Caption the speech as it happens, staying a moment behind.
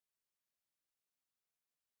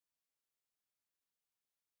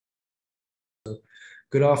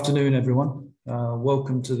Good afternoon, everyone.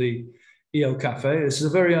 Welcome to the EOcafe. This is a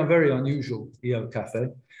very unusual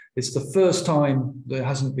EOcafe. It's the first time that it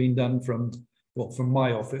hasn't been done from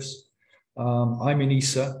my office. I'm in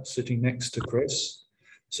ESA, sitting next to Chris.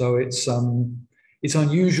 So it's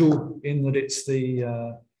unusual in that it's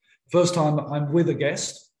the first time I'm with a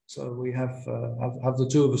guest. So we have the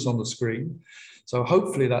two of us on the screen. So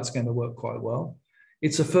hopefully that's going to work quite well.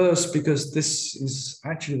 It's a first because this is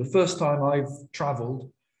actually the first time I've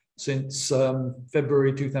traveled since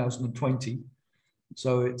February 2020.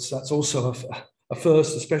 So that's also a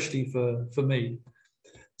first, especially for me.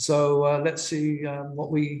 So let's see what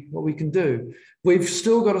we can do. We've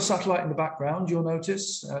still got a satellite in the background. You'll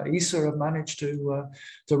notice ESA have managed to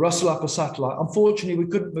rustle up a satellite. Unfortunately, we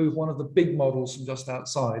couldn't move one of the big models from just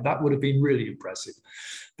outside. That would have been really impressive.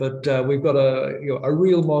 But we've got a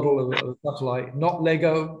real model of a satellite, not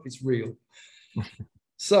Lego. It's real.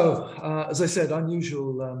 So as I said,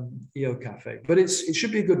 unusual EOcafe, but it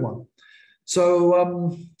should be a good one.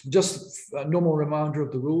 So just a normal reminder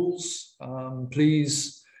of the rules.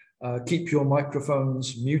 Please. Keep your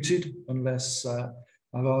microphones muted unless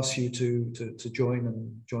I've asked you to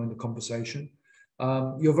join the conversation.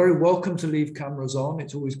 You're very welcome to leave cameras on.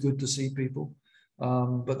 It's always good to see people,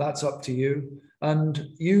 but that's up to you. And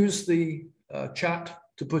use the chat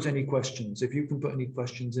to put any questions. If you can put any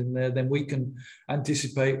questions in there, then we can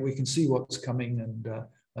anticipate, we can see what's coming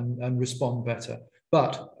and respond better.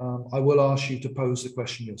 But I will ask you to pose the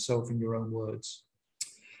question yourself in your own words.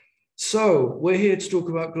 So we're here to talk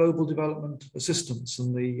about global development assistance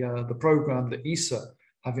and the program that ESA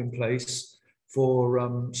have in place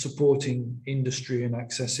for supporting industry and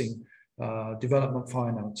accessing development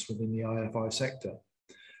finance within the IFI sector.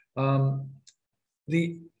 I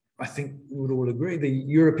think we would all agree the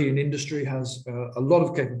European industry has a lot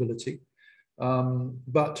of capability,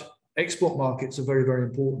 but export markets are very, very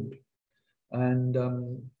important. And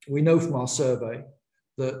we know from our survey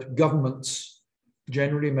that governments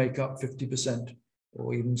generally make up 50%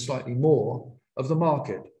 or even slightly more of the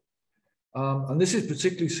market. And this is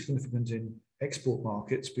particularly significant in export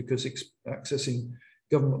markets because accessing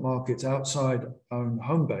government markets outside our own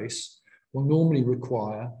home base will normally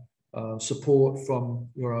require support from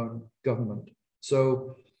your own government.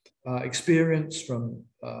 So experience from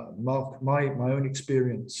my own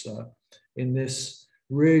experience in this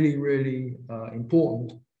really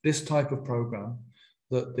important, this type of program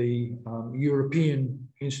that the European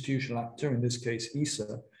institutional actor, in this case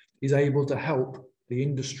ESA, is able to help the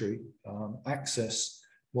industry access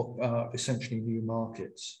what are essentially new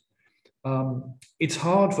markets. It's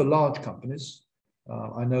hard for large companies.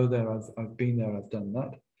 I know there, I've been there, I've done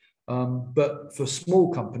that. But for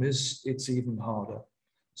small companies, it's even harder.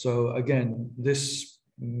 So again, this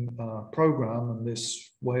program and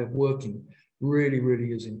this way of working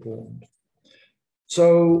really is important.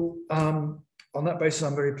 So, on that basis,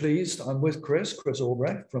 I'm very pleased. I'm with Chris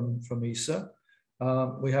Albrecht from ESA.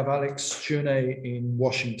 We have Alex Chune in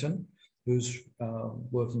Washington, who's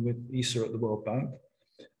working with ESA at the World Bank.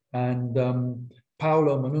 And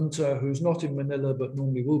Paolo Manunta, who's not in Manila, but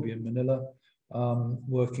normally will be in Manila,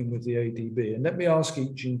 working with the ADB. And let me ask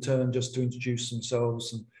each in turn just to introduce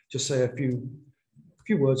themselves and just say a few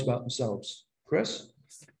words about themselves. Chris?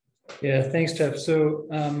 Yeah, thanks, Jeff. So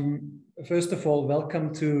first of all,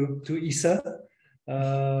 welcome to ESA.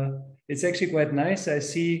 It's actually quite nice. I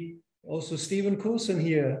see also Stephen Coulson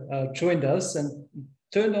here joined us and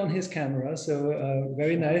turned on his camera. So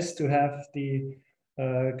very nice to have the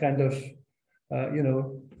kind of,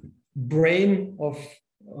 brain of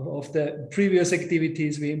the previous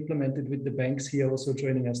activities we implemented with the banks here also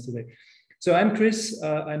joining us today. So I'm Chris.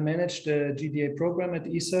 I manage the GDA program at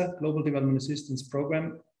ESA, Global Development Assistance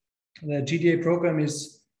Program. The GDA program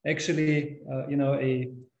is actually,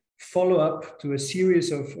 a follow-up to a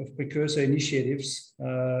series of precursor initiatives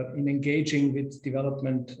in engaging with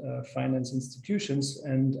development finance institutions.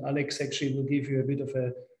 And Alex actually will give you a bit of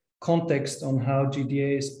a context on how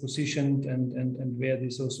GDA is positioned and where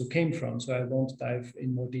this also came from. So I won't dive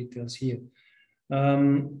in more details here.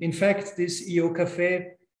 In fact, this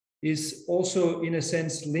EOcafe is also in a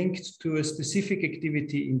sense linked to a specific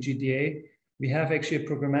activity in GDA. We have actually a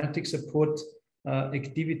programmatic support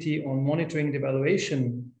activity on monitoring the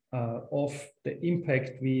evaluation of the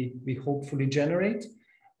impact we hopefully generate.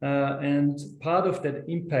 And part of that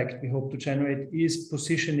impact we hope to generate is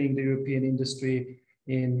positioning the European industry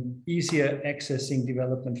in easier accessing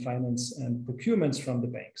development finance and procurements from the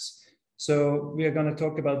banks. So we are going to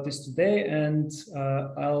talk about this today, and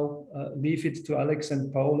I'll leave it to Alex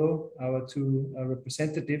and Paolo, our two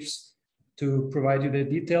representatives, to provide you the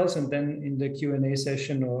details, and then in the Q&A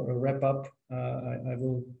session or wrap up, I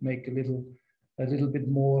will make a little bit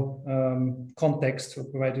more context, or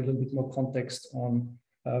provide a little bit more context on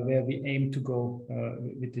where we aim to go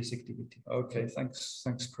with this activity. Okay,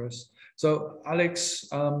 thanks, Chris. So Alex,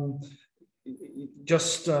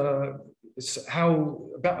 just how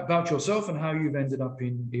about yourself and how you've ended up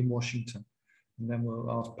in Washington, and then we'll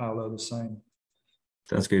ask Paolo the same.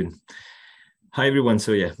 Sounds good. Hi everyone.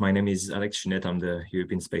 So yeah, my name is Alex Chinet. I'm the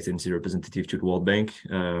European Space Agency representative to the World Bank.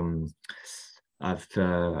 I've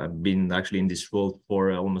been actually in this role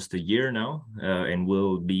for almost a year now, and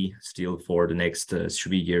will be still for the next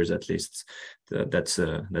 3 years at least. That's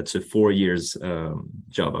a 4 years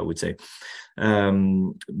job, I would say.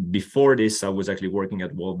 Before this, I was actually working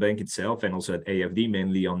at World Bank itself and also at AFD,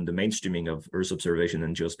 mainly on the mainstreaming of Earth observation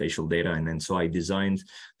and geospatial data. And then so I designed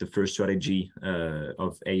the first strategy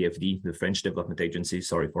of AFD, the French Development Agency,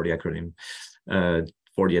 sorry for the acronym,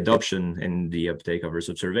 for the adoption and the uptake of Earth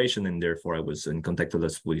observation, and therefore I was in contact with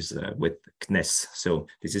CNES. So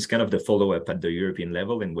this is kind of the follow-up at the European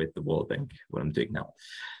level and with the World Bank, what I'm doing now.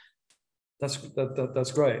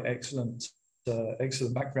 That's great, excellent,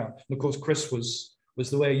 excellent background. And of course, Chris was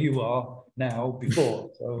the way you are now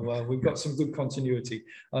before, so we've got some good continuity,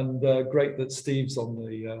 and great that Steve's on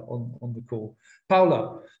the call.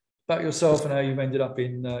 Paula, about yourself and how you've ended up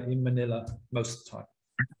in Manila most of the time.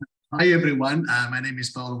 Hi everyone, my name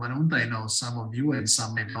is Paolo Manunta. I know some of you and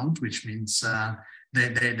some I don't, which means the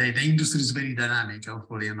industry is very dynamic.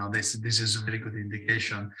 Hopefully, you know, this is a very good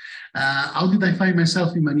indication. How did I find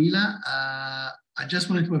myself in Manila? I just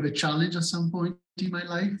wanted to have a challenge at some point in my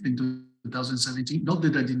life in 2017. Not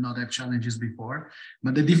that I did not have challenges before,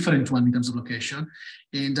 but a different one in terms of location.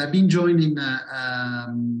 And I've been joining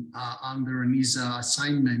under an ESA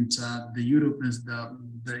assignment,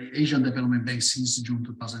 the Asian Development Bank since June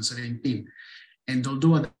 2017. And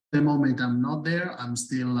although at the moment I'm not there, I'm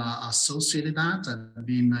still associated at. I've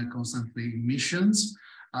been constantly in missions.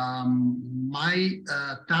 My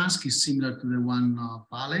task is similar to the one of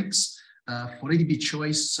Alex. For ADB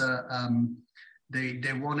choice,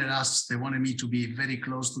 they wanted me to be very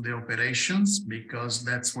close to the operations, because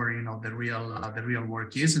that's where, you know, the real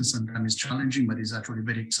work is, and sometimes it's challenging, but it's actually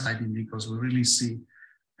very exciting because we really see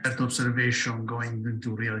Earth observation going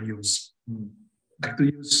into real use. Back to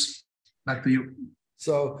you.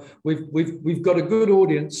 So we've got a good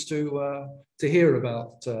audience to hear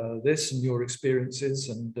about this and your experiences,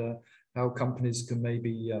 and how companies can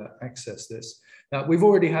maybe access this. Now, we've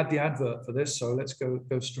already had the advert for this, so let's go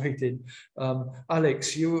straight in.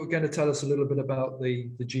 Alex, you were going to tell us a little bit about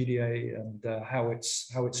the GDA and how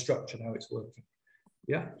it's structured, how it's working.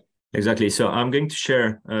 Yeah? Exactly. So I'm going to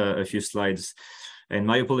share a few slides. And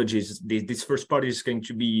my apologies, this first part is going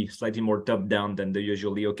to be slightly more top-down than the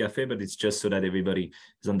usual EOcafe, but it's just so that everybody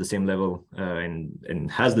is on the same level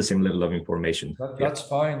and has the same level of information. That's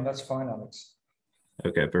fine, Alex.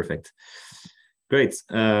 Okay, perfect. Great.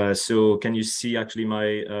 So can you see actually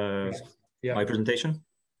my my presentation?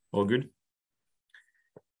 All good?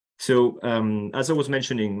 So as I was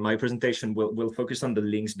mentioning, my presentation will focus on the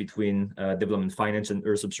links between development finance and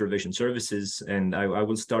Earth observation services. And I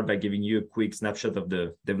will start by giving you a quick snapshot of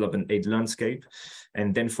the development aid landscape,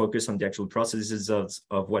 and then focus on the actual processes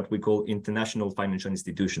of what we call international financial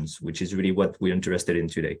institutions, which is really what we're interested in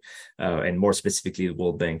today, and more specifically the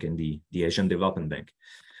World Bank and the Asian Development Bank.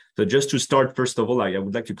 So just to start, first of all, I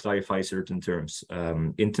would like to clarify certain terms.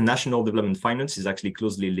 International development finance is actually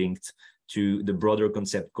closely linked to the broader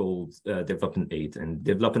concept called development aid. And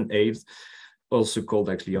development aid, also called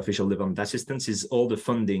actually official development assistance, is all the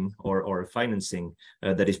funding or financing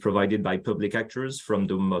that is provided by public actors from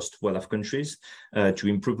the most well-off countries to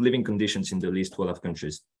improve living conditions in the least well-off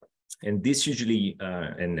countries. And this usually,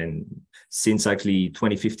 and since actually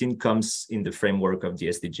 2015, comes in the framework of the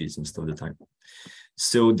SDGs most of the time.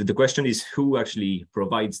 So the question is, who actually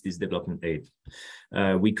provides this development aid?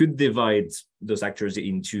 We could divide those actors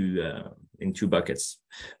in two buckets.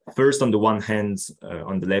 First, on the one hand,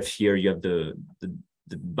 on the left here, you have the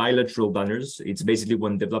bilateral donors. It's basically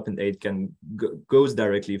when development aid goes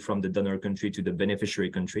directly from the donor country to the beneficiary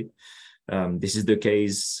country. This is the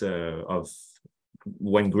case of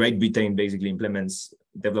when Great Britain basically implements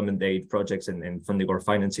development aid projects and funding or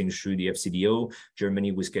financing through the FCDO,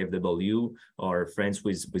 Germany with KfW, or France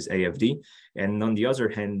with AFD. And on the other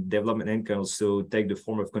hand, development aid can also take the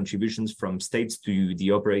form of contributions from states to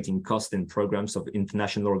the operating costs and programs of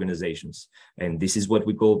international organizations. And this is what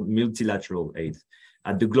we call multilateral aid.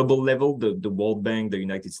 At the global level, the World Bank, the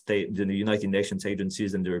United States, the United Nations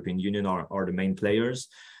agencies, and the European Union are the main players.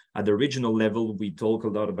 At the regional level, we talk a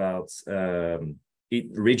lot about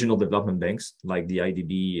regional development banks like the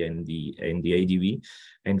IDB and the ADB.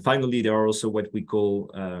 And finally, there are also what we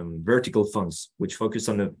call vertical funds, which focus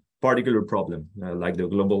on a particular problem, like the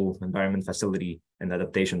Global Environment Facility and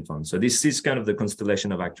Adaptation Fund. So this is kind of the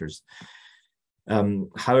constellation of actors.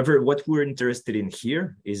 However, what we're interested in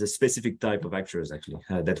here is a specific type of actors, actually,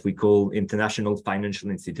 that we call international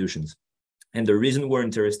financial institutions. And the reason we're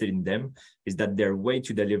interested in them is that their way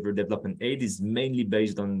to deliver development aid is mainly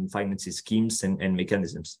based on financing schemes and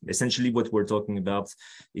mechanisms. Essentially, what we're talking about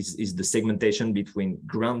is the segmentation between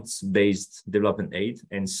grants-based development aid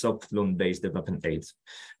and soft loan-based development aid.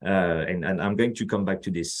 And I'm going to come back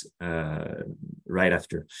to this right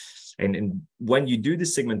after. And when you do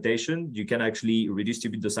this segmentation, you can actually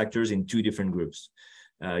redistribute those actors in two different groups.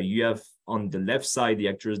 You have on the left side, the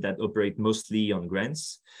actors that operate mostly on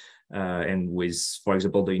grants, and with, for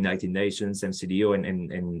example, the United Nations, MCDO,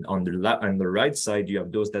 and on the right side, you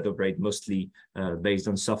have those that operate mostly based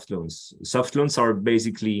on soft loans. Soft loans are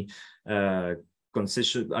basically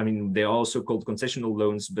concession. I mean, they're also called concessional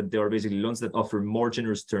loans, but they are basically loans that offer more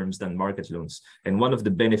generous terms than market loans. And one of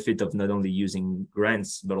the benefits of not only using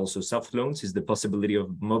grants, but also soft loans is the possibility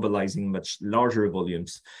of mobilizing much larger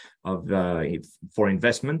volumes of for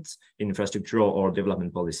investment in infrastructural or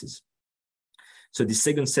development policies. So the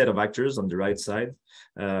second set of actors on the right side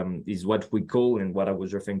is what we call, and what I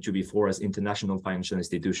was referring to before, as international financial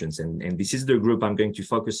institutions. And this is the group I'm going to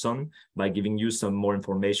focus on by giving you some more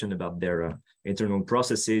information about their internal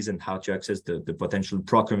processes and how to access the potential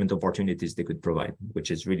procurement opportunities they could provide,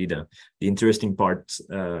 which is really the interesting part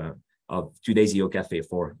of today's EOcafe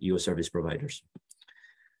for EO service providers.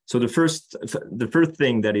 So the first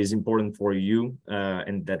thing that is important for you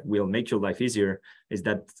and that will make your life easier is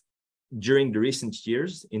that during the recent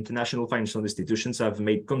years, international financial institutions have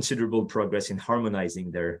made considerable progress in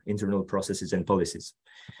harmonizing their internal processes and policies.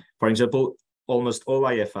 For example, almost all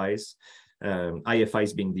IFIs,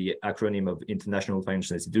 IFIs being the acronym of International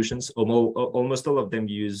Financial Institutions, almost all of them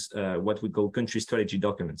use what we call country strategy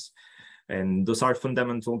documents. And those are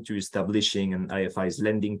fundamental to establishing an IFI's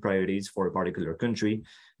lending priorities for a particular country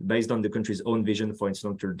based on the country's own vision for its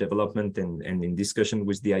long-term development. And in discussion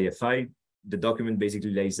with the IFI, the document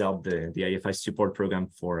basically lays out the IFI support program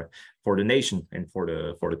for the nation and for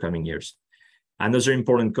the coming years. Another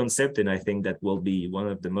important concept, and I think that will be one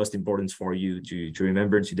of the most important for you to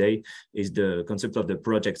remember today, is the concept of the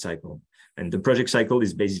project cycle. And the project cycle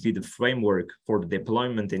is basically the framework for the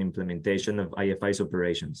deployment and implementation of IFI's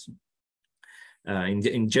operations.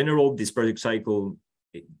 In general, this project cycle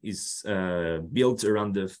is built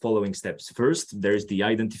around the following steps. First, there is the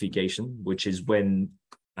identification, which is when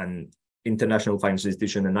an international financial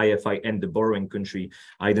institution, an IFI, and the borrowing country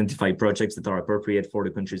identify projects that are appropriate for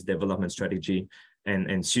the country's development strategy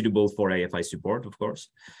and suitable for IFI support, of course.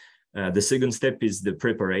 The second step is the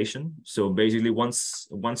preparation. So basically, once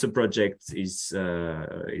a project is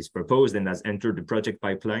proposed and has entered the project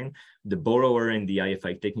pipeline, the borrower and the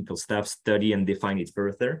IFI technical staff study and define it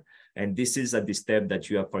further. And this is at the step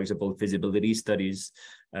that you have, for example, feasibility studies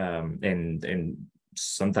and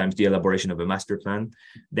sometimes the elaboration of a master plan.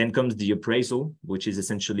 Then comes the appraisal, which is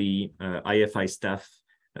essentially IFI staff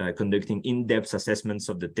conducting in-depth assessments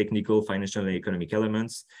of the technical, financial, and economic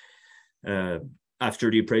elements. After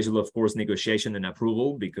the appraisal, of course, negotiation and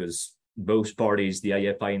approval, because both parties, the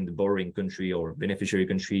IFI and the borrowing country or beneficiary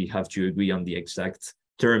country, have to agree on the exact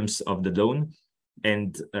terms of the loan.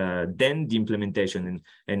 And then the implementation.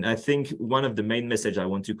 And I think one of the main messages I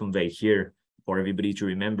want to convey here for everybody to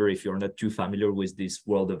remember, if you're not too familiar with this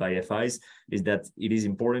world of IFIs, is that it is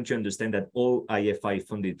important to understand that all IFI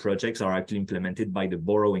funded projects are actually implemented by the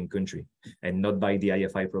borrowing country and not by the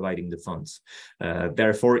IFI providing the funds.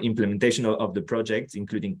 Therefore, implementation of the project,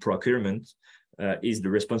 including procurement, is the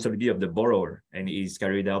responsibility of the borrower and is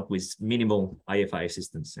carried out with minimal IFI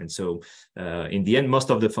assistance. And so in the end,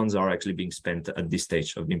 most of the funds are actually being spent at this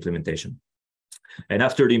stage of the implementation. And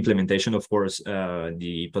after the implementation, of course,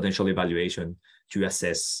 the potential evaluation to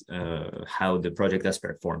assess how the project has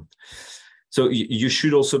performed. So you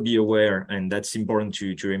should also be aware, and that's important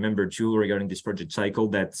to remember too regarding this project cycle,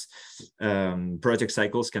 that project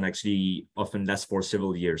cycles can actually often last for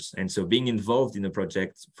several years. And so being involved in a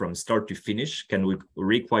project from start to finish can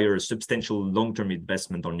require a substantial long-term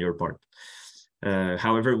investment on your part.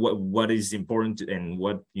 However, what is important and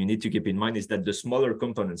what you need to keep in mind is that the smaller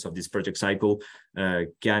components of this project cycle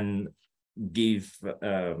can give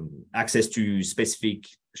access to specific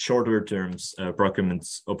shorter terms procurement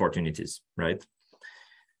opportunities, right?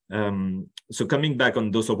 So coming back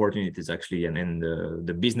on those opportunities actually, and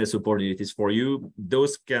the business opportunities for you,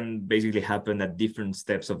 those can basically happen at different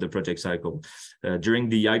steps of the project cycle. During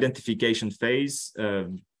the identification phase,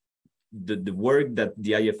 the work that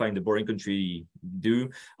the IFI in the borrowing country do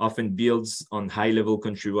often builds on high-level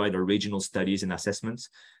countrywide or regional studies and assessments,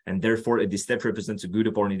 and therefore this step represents a good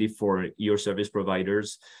opportunity for your service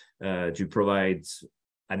providers to provide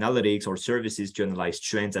analytics or services to analyze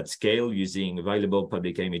trends at scale using available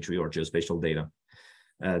public imagery or geospatial data.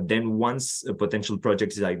 Then once a potential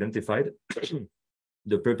project is identified,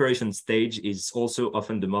 the preparation stage is also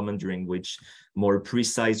often the moment during which more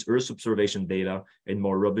precise Earth observation data and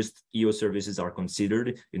more robust EO services are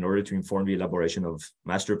considered in order to inform the elaboration of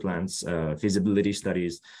master plans, feasibility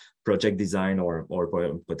studies, project design, or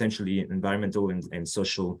potentially environmental and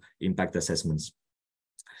social impact assessments.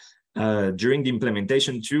 During the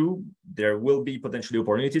implementation too, there will be potentially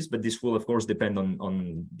opportunities, but this will of course depend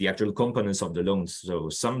on the actual components of the loans. So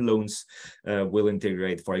some loans will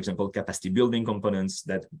integrate, for example, capacity building components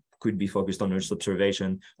that could be focused on Earth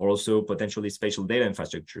observation, or also potentially spatial data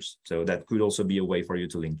infrastructures. So that could also be a way for you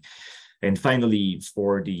to link. And finally,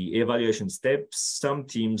 for the evaluation steps, some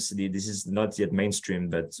teams, this is not yet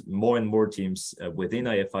mainstream, but more and more teams within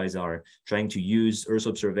IFIs are trying to use Earth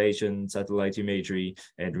observation, satellite imagery,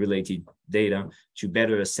 and related data to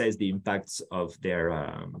better assess the impacts of their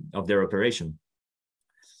operation.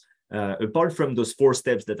 Apart from those 4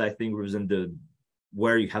 steps that I think represent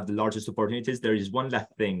where you have the largest opportunities, there is one last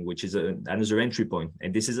thing, which is another entry point.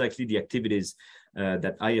 And this is actually the activities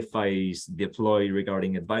that IFIs deploy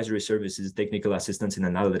regarding advisory services, technical assistance, and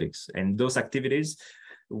analytics. And those activities,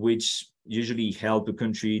 which usually help a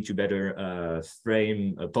country to better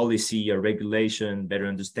frame a policy, a regulation, better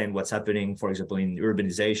understand what's happening, for example, in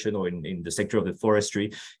urbanization or in the sector of the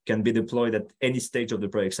forestry, can be deployed at any stage of the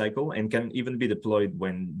project cycle and can even be deployed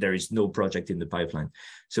when there is no project in the pipeline.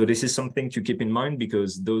 So this is something to keep in mind,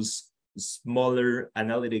 because those smaller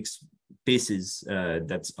analytics pieces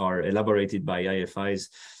that are elaborated by IFIs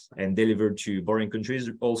and delivered to borrowing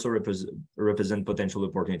countries also represent potential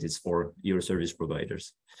opportunities for your service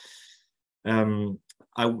providers. Now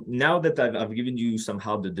that I've given you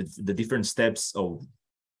somehow the different steps of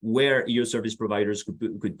where your service providers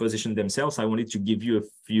could position themselves, I wanted to give you a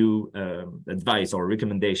few advice or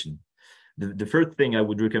recommendation. The first thing I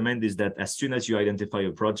would recommend is that as soon as you identify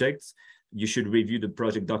a project, you should review the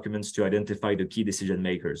project documents to identify the key decision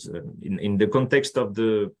makers. In the context of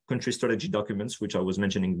the country strategy documents, which I was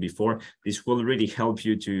mentioning before, this will really help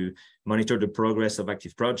you to monitor the progress of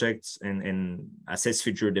active projects and assess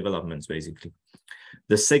future developments, basically.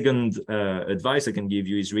 The second advice I can give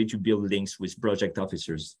you is really to build links with project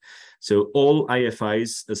officers. So all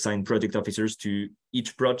IFIs assign project officers to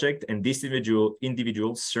each project, and these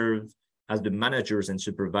individuals serve as the managers and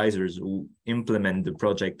supervisors who implement the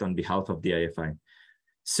project on behalf of the IFI.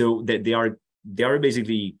 So that they are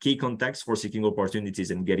basically key contacts for seeking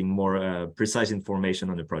opportunities and getting more precise information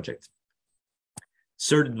on the project.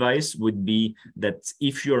 Third advice would be that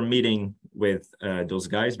if you're meeting with those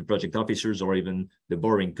guys, the project officers, or even the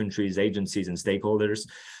borrowing countries, agencies, and stakeholders,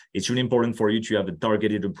 it's really important for you to have a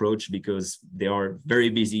targeted approach, because they are very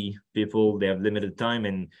busy people, they have limited time,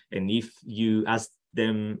 and if you ask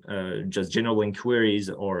them just general inquiries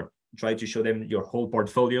or try to show them your whole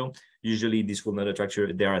portfolio, usually this will not attract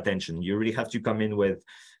their attention. You really have to come in with,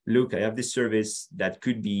 look, I have this service that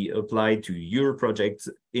could be applied to your project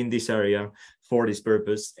in this area for this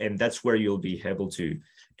purpose, and that's where you'll be able to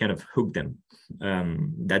kind of hook them.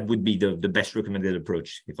 That would be the best recommended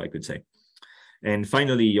approach, if I could say. And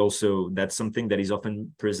finally, also, that's something that is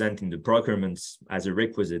often present in the procurements as a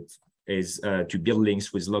requisite, is to build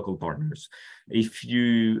links with local partners. If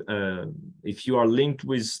you are linked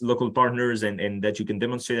with local partners and that you can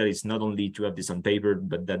demonstrate that it's not only to have this on paper,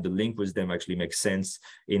 but that the link with them actually makes sense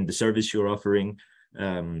in the service you're offering,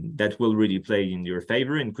 that will really play in your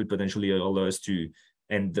favor and could potentially allow us to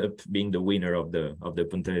end up being the winner of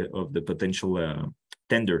the potential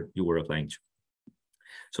tender you were applying to.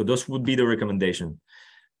 So those would be the recommendation.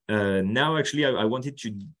 Now, actually, I wanted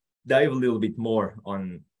to dive a little bit more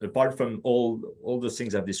on, apart from all those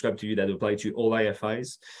things I've described to you that apply to all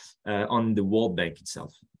IFIs, on the World Bank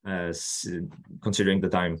itself, considering the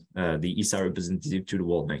time, the ESA representative to the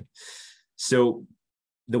World Bank. So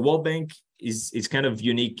the World Bank is kind of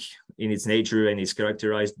unique in its nature, and is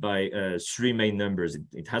characterized by 3 main numbers.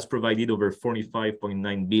 It has provided over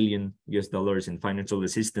 $45.9 billion in financial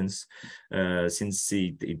assistance since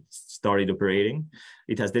it started operating.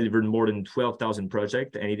 It has delivered more than 12,000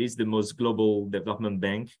 projects, and it is the most global development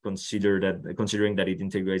bank, considering that it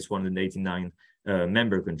integrates 189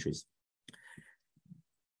 member countries.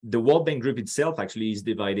 The World Bank Group itself actually is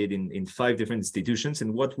divided in 5 different institutions.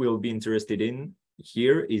 And what we'll be interested in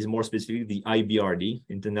here is more specifically the IBRD,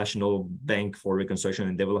 International Bank for Reconstruction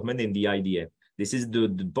and Development, and the IDA. This is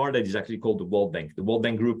the part that is actually called the World Bank. The World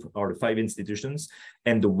Bank Group are the 5 institutions,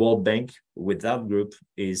 and the World Bank without group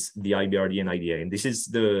is the IBRD and IDA. And this is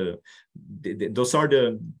those are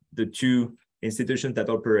the 2 institutions that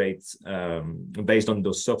operate based on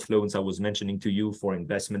those soft loans I was mentioning to you for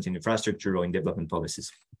investment in infrastructure or in development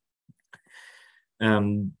policies.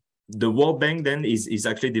 The World Bank then is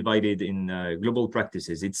actually divided in global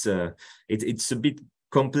practices. It's a bit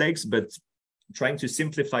complex, but trying to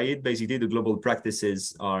simplify it, basically the global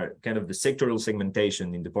practices are kind of the sectoral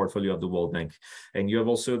segmentation in the portfolio of the World Bank. And you have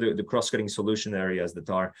also the cross-cutting solution areas that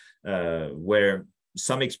are where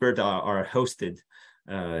some experts are hosted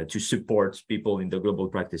to support people in the global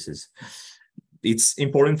practices. It's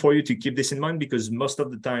important for you to keep this in mind because most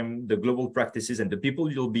of the time the global practices and the people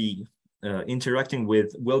you'll be interacting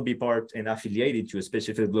with will be part and affiliated to a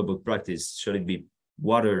specific global practice, should it be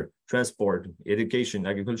water, transport, education,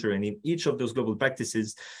 agriculture, and in each of those global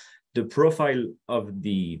practices, the profile of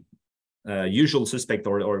the usual suspect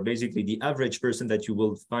or basically the average person that you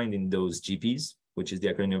will find in those GPs, which is the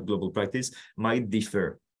acronym of global practice, might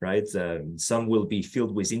differ, right? Some will be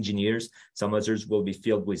filled with engineers, some others will be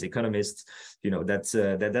filled with economists. You know, that's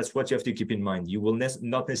what you have to keep in mind. You will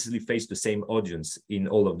not necessarily face the same audience in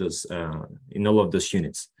all of those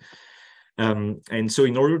units. And so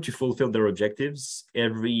in order to fulfill their objectives,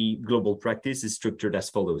 every global practice is structured as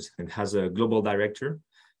follows. It has a global director.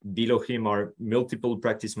 Below him are multiple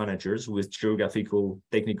practice managers with geographical,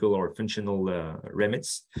 technical, or functional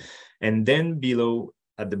remits. And then below,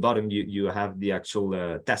 at the bottom, you have the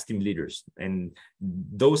actual task team leaders. And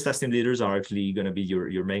those task team leaders are actually going to be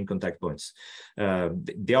your main contact points.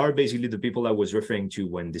 They are basically the people I was referring to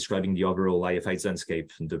when describing the overall IFIs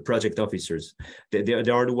landscape, the project officers. They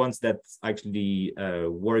are the ones that actually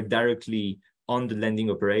work directly on the lending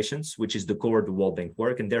operations, which is the core of the World Bank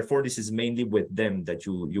work. And therefore, this is mainly with them that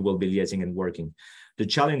you will be liaising and working. The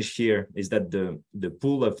challenge here is that the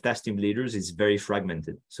pool of task team leaders is very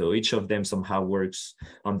fragmented. So each of them somehow works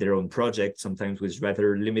on their own project, sometimes with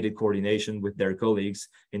rather limited coordination with their colleagues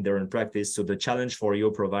in their own practice. So the challenge for EO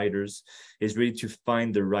providers is really to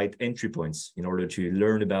find the right entry points in order to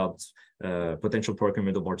learn about potential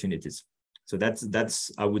procurement opportunities. So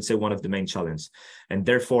that's I would say, one of the main challenges. And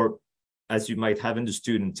therefore, as you might have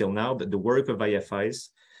understood until now, that the work of IFIs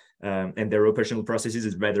and their operational processes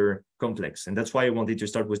is rather complex. And that's why I wanted to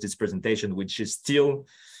start with this presentation, which is still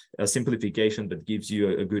a simplification, but gives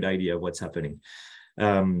you a good idea of what's happening.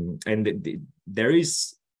 There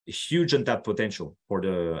is huge untapped potential for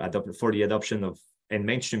the adoption of and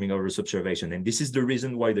mainstreaming of Earth observation. And this is the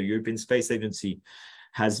reason why the European Space Agency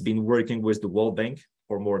has been working with the World Bank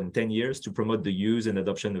for more than 10 years to promote the use and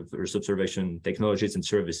adoption of Earth observation technologies and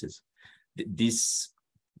services. This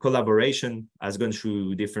collaboration has gone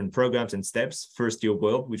through different programs and steps. First, EO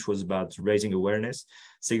World, which was about raising awareness.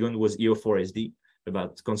 Second was EO4SD,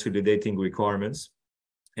 about consolidating requirements.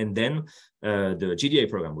 And then the GDA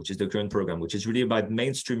program, which is the current program, which is really about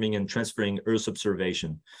mainstreaming and transferring Earth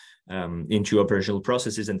observation into operational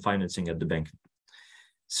processes and financing at the bank.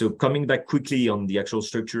 So coming back quickly on the actual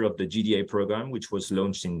structure of the GDA program, which was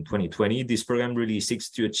launched in 2020, this program really seeks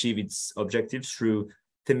to achieve its objectives through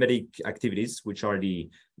thematic activities, which are the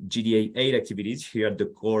GDA 8 activities here at the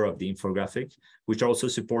core of the infographic, which are also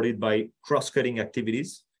supported by cross-cutting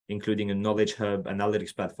activities, including a knowledge hub,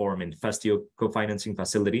 analytics platform, and FASTIO co-financing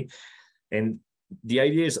facility. And the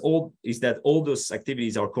idea is that all those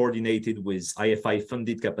activities are coordinated with IFI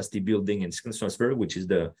funded capacity building and skills transfer, which is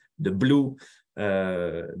the blue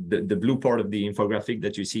part of the infographic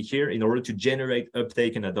that you see here, in order to generate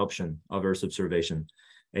uptake and adoption of Earth observation.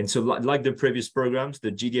 And so like the previous programs, the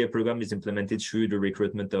GDA program is implemented through the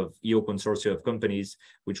recruitment of EO consortia of companies,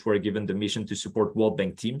 which were given the mission to support World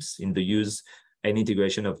Bank teams in the use and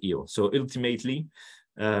integration of EO. So ultimately,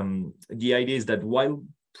 the idea is that while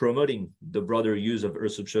promoting the broader use of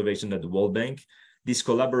Earth observation at the World Bank, this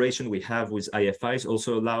collaboration we have with IFIs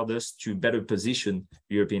also allowed us to better position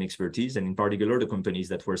European expertise, and in particular, the companies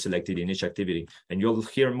that were selected in each activity. And you'll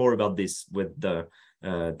hear more about this with the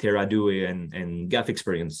Terra Due and GAF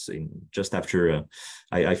experience just after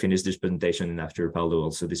I finish this presentation and after Paolo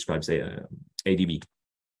also describes ADB.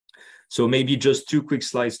 So maybe just 2 quick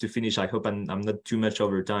slides to finish. I hope I'm not too much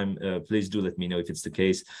over time. Please do let me know if it's the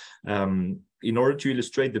case. In order to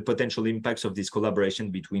illustrate the potential impacts of this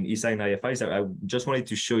collaboration between ESA and IFIs, I just wanted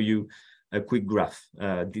to show you a quick graph.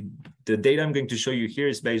 The data I'm going to show you here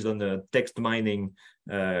is based on the text mining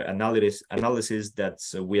analysis that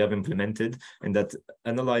we have implemented, and that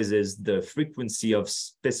analyzes the frequency of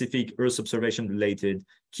specific Earth observation related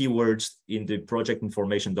keywords in the project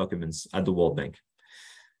information documents at the World Bank.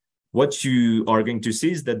 What you are going to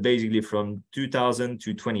see is that basically from 2000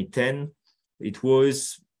 to 2010, it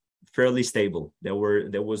was fairly stable. There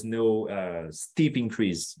was no steep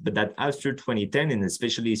increase, but that after 2010, and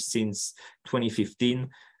especially since 2015,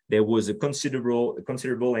 there was a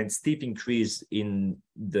considerable and steep increase in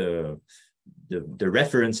the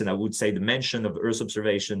reference, and I would say the mention of Earth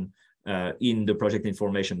observation in the project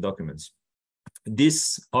information documents.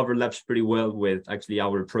 This overlaps pretty well with actually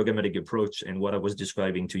our programmatic approach and what I was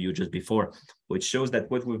describing to you just before, which shows that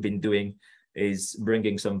what we've been doing is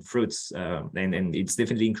bringing some fruits, and it's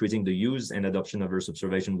definitely increasing the use and adoption of Earth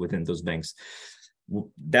observation within those banks.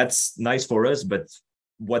 That's nice for us, but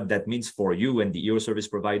what that means for you and the EO service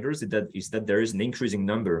providers is that there is an increasing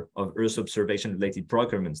number of Earth observation related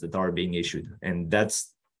procurements that are being issued, and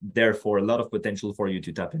that's therefore a lot of potential for you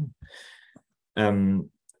to tap in.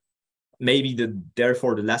 Maybe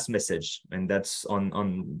therefore the last message, and that's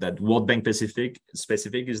on that World Bank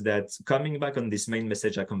specific, is that coming back on this main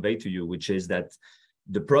message I conveyed to you, which is that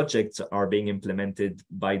the projects are being implemented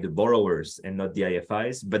by the borrowers and not the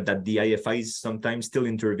IFIs, but that the IFIs sometimes still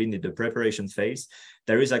intervene in the preparation phase.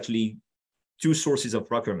 There is actually two sources of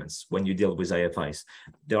procurements when you deal with IFIs.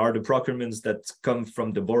 There are the procurements that come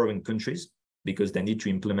from the borrowing countries, because they need to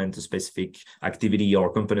implement a specific activity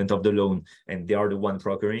or component of the loan, and they are the one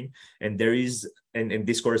procuring. And there is, and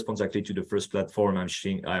this corresponds actually to the first platform I'm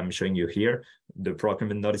showing you here, the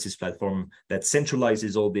procurement notices platform that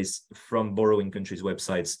centralizes all this from borrowing countries'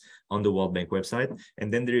 websites on the World Bank website.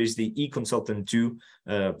 And then there is the eConsultant 2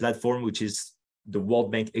 platform, which is the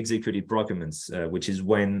World Bank executed procurements, which is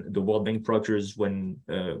when the World Bank procures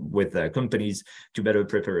with companies to better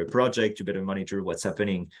prepare a project, to better monitor what's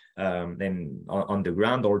happening and on the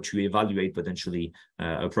ground, or to evaluate potentially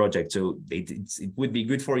a project. So it would be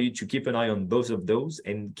good for you to keep an eye on both of those,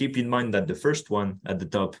 and keep in mind that the first one at the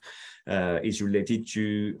top is related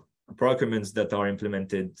to procurements that are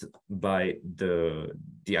implemented by the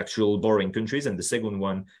actual borrowing countries, and the second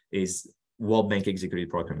one is World Bank executed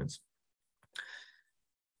procurements.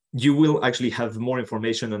 You will actually have more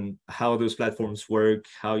information on how those platforms work,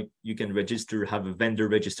 how you can register, have a vendor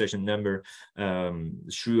registration number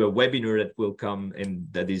through a webinar that will come, and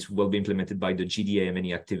that will be implemented by the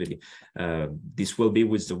GDA-MNE activity. This will be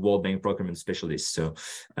with the World Bank procurement specialists. So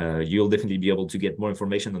you'll definitely be able to get more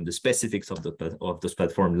information on the specifics of this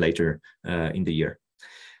platform later in the year.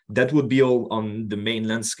 That would be all on the main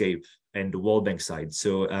landscape and the World Bank side.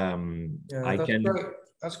 So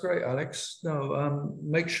That's great, Alex. No,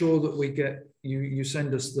 make sure that we get you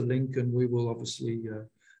send us the link, and we will obviously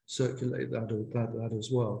circulate that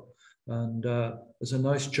as well. And there's a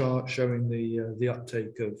nice chart showing the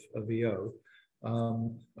uptake of EO.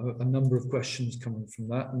 A number of questions coming from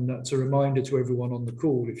that, and that's a reminder to everyone on the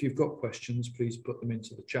call. If you've got questions, please put them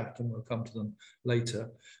into the chat, and we'll come to them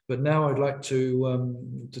later. But now I'd like to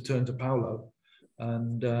turn to Paolo.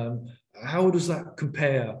 And how does that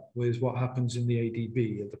compare with what happens in the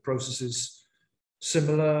ADB? Are the processes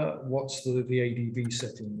similar? What's the ADB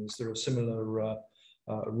setting? Is there a similar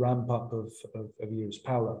ramp up of use?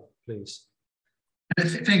 Paolo, please.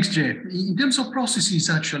 Thanks, Jay. In terms of processes,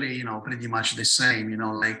 actually, pretty much the same.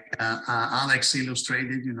 Like Alex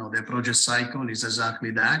illustrated, the project cycle is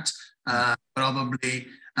exactly that. Probably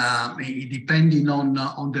depending on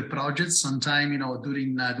the project, sometime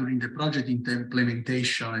during the project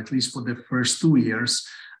implementation, at least for the first 2 years,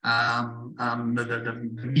 the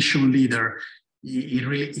mission leader he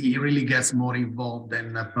really gets more involved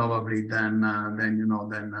than probably than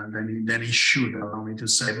he should, allow me to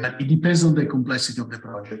say. But it depends on the complexity of the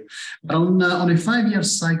project. But on a 5-year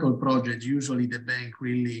cycle project, usually the bank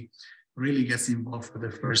really gets involved for the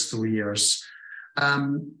first 2 years.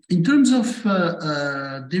 In terms of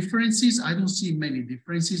differences, I don't see many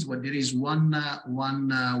differences, but there is one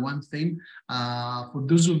thing. For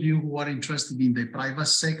those of you who are interested in the private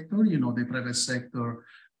sector, the private sector,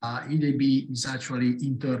 EDB is actually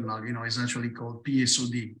internal, it's actually called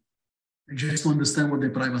PSOD. Just to understand what the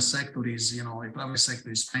private sector is, the private sector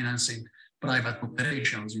is financing private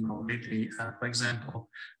operations, literally, for example,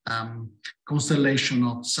 constellation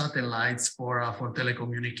of satellites for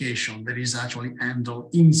telecommunication that is actually handled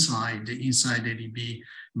inside ADB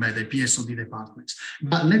by the PSOD departments.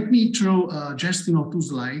 But let me throw just 2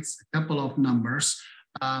 slides, a couple of numbers.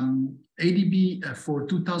 ADB for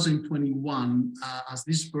 2021 has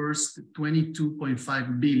disbursed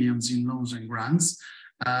 22.5 billion in loans and grants.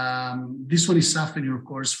 This one is suffering, of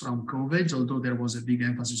course, from COVID, although there was a big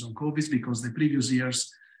emphasis on COVID because the previous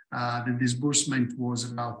years, the disbursement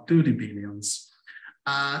was about 30 billions.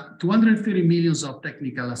 230 millions of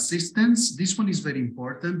technical assistance. This one is very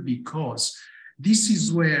important because this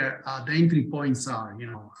is where the entry points are,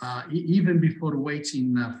 even before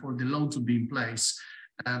waiting for the loan to be in place.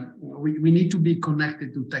 We need to be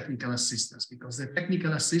connected to technical assistance because the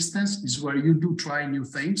technical assistance is where you do try new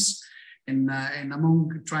things. And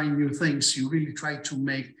among trying new things, you really try to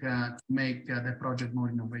make the project more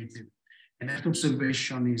innovative. And that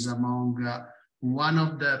observation is among one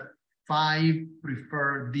of the 5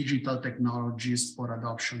 preferred digital technologies for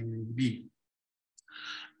adoption in EDB.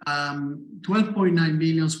 12.9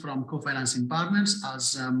 billions from co-financing partners,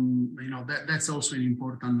 as that's also an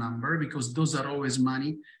important number because those are always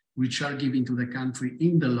money which are given to the country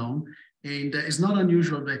in the loan. And it's not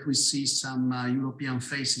unusual that we see some European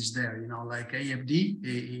faces there, like AFD,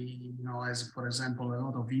 as for example, a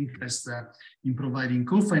lot of interest in providing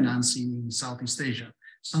co-financing in Southeast Asia,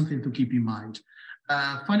 something to keep in mind.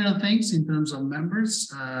 Final things in terms of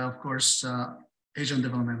members, of course, Asian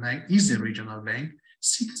Development Bank is a regional bank,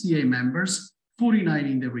 68 members, 49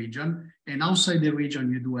 in the region, and outside the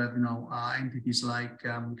region, you do have entities like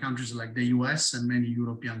countries like the US and many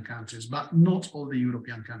European countries, but not all the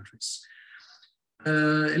European countries.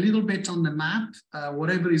 A little bit on the map,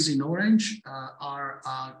 whatever is in orange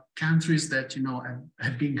are countries that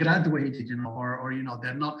have been graduated, or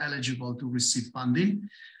they're not eligible to receive funding,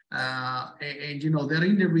 and they're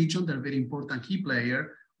in the region. They're a very important key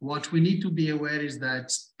player. What we need to be aware is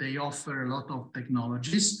that they offer a lot of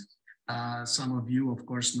technologies. Some of you, of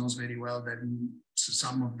course, knows very well that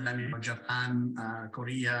some of them, Japan,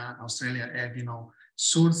 Korea, Australia, have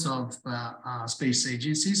sorts of space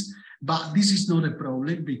agencies. But this is not a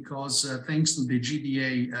problem because thanks to the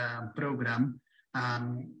GDA program,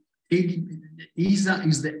 ESA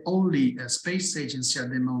is the only space agency at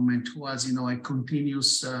the moment who has a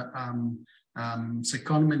continuous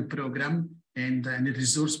secondment program and a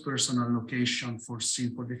resource person allocation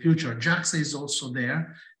foreseen for the future. JAXA is also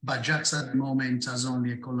there, but JAXA at the moment has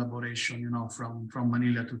only a collaboration, from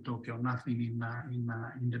Manila to Tokyo, nothing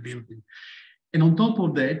in the building. And on top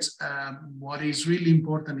of that, what is really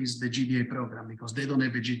important is the GDA program because they don't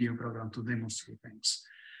have a GDA program to demonstrate things.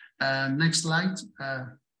 Next slide,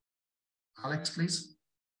 Alex, please.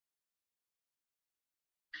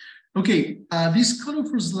 Okay, this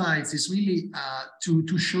colorful slides is really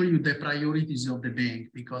to show you the priorities of the bank,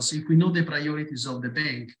 because if we know the priorities of the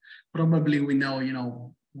bank, probably we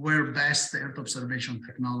know, where best the Earth observation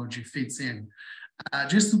technology fits in.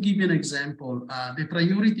 Just to give you an example, the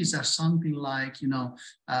priorities are something like,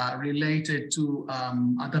 related to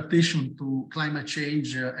adaptation to climate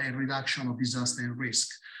change and reduction of disaster and risk.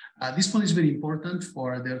 This one is very important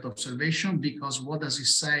for the Earth observation because what does it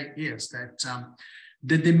say is that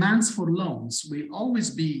the demands for loans will always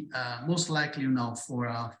be most likely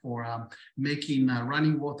for making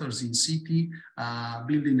running waters in city,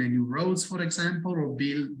 building a new roads, for example, or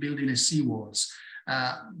building a seawalls.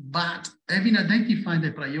 But having identified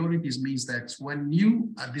the priorities means that when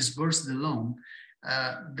you disburse the loan,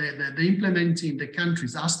 the implementing the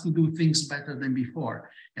countries has to do things better than before.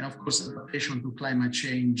 And of course, adaptation to climate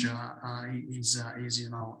change is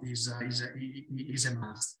a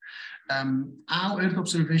must. How Earth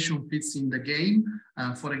observation fits in the game.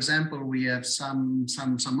 For example, we have some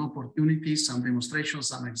opportunities, some demonstrations,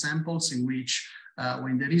 some examples in which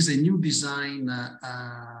when there is a new design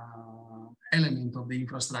element of the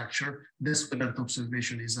infrastructure, this Earth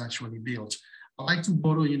observation is actually built. I'd like to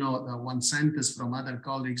borrow, one sentence from other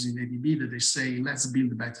colleagues in ADB that they say, let's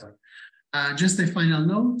build better. Just a final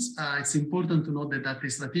note, it's important to note that at the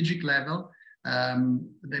strategic level,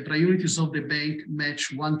 the priorities of the bank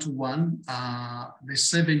match one-to-one the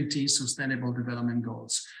 17 Sustainable Development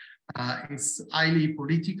Goals. It's highly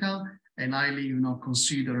political and highly,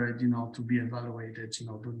 considered, to be evaluated,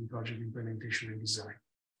 during project implementation and design.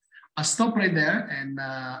 I'll stop right there and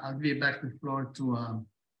I'll give back the floor to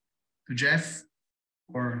Jeff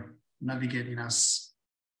for navigating us.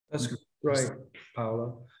 That's great,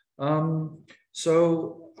 Paolo.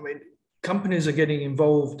 So, companies are getting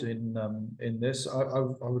involved in this. I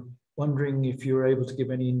was wondering if you were able to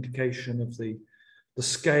give any indication of the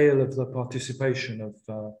scale of the participation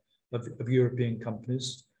of European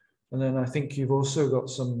companies. And then I think you've also got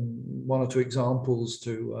one or two examples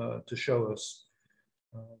to show us.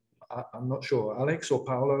 I'm not sure, Alex or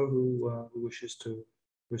Paolo, who wishes to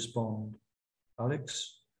respond.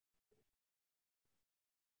 Alex?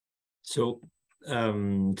 So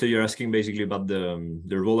So you're asking basically about the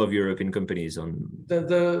role of European companies on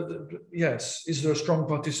yes, is there a strong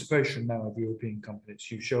participation now of European companies?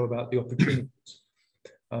 You show about the opportunities,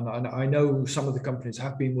 and I know some of the companies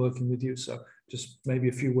have been working with you, so just maybe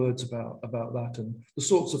a few words about that and the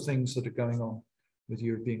sorts of things that are going on with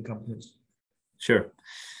European companies. Sure.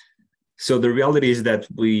 So the reality is that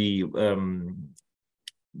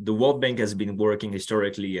the World Bank has been working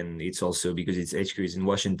historically, and it's also because its HQ is in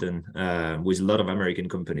Washington, with a lot of American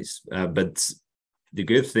companies. But the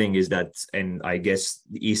good thing is that, and I guess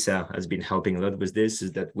the ESA has been helping a lot with this,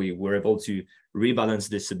 is that we were able to rebalance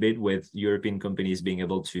this a bit with European companies being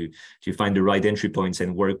able to find the right entry points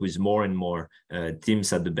and work with more and more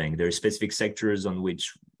teams at the bank. There are specific sectors on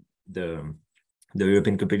which the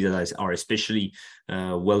European companies are especially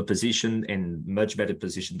well positioned and much better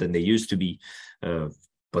positioned than they used to be,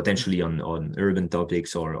 potentially on urban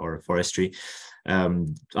topics or forestry.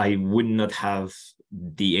 I would not have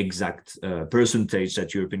the exact percentage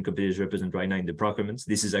that European companies represent right now in the procurements.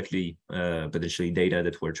 This is actually potentially data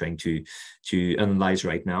that we're trying to analyze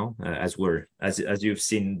right now. As you've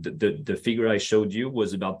seen, the figure I showed you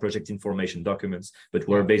was about project information documents, but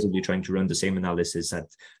we're basically trying to run the same analysis at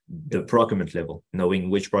the procurement level, knowing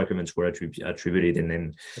which procurements were attributed, and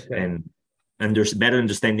then and there's better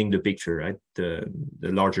understanding the picture, right? The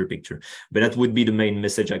larger picture. But that would be the main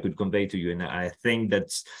message I could convey to you. And I think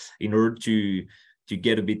that in order to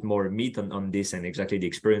get a bit more meat on this and exactly the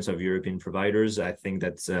experience of European providers, I think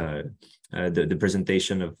that the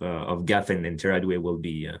presentation of GAF and Terradway will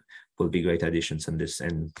be great additions on this.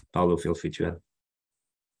 And Paolo, feel free to add.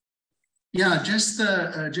 Yeah, just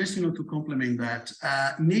to complement that,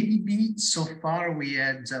 in ADB so far we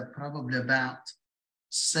had probably about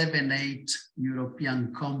 7-8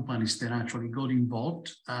 European companies that actually got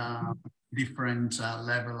involved, different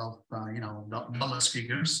level of dollars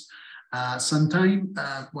figures. Sometimes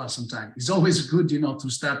it's always good, to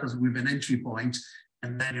start with an entry point,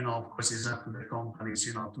 and then, of course, it's up to the companies,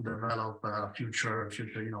 to develop future,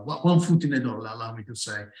 one foot in the door, allow me to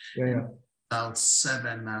say. Yeah. About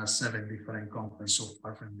seven different companies so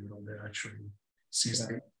far from Europe that actually, since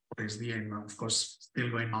the end, of course, still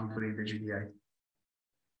going on during the GDA.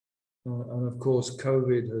 And of course,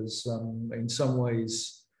 COVID has, in some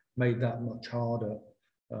ways, made that much harder,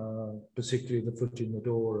 particularly the foot in the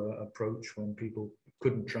door approach when people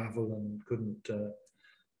couldn't travel and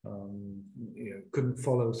couldn't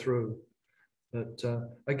follow through. But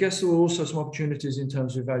I guess there were also some opportunities in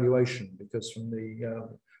terms of evaluation, because from the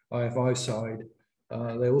IFI side,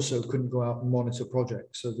 they also couldn't go out and monitor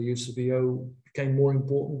projects. So the use of EO became more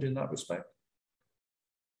important in that respect.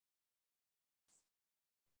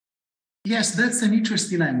 Yes, that's an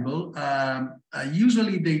interesting angle.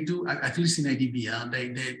 Usually they do, at least in ADB,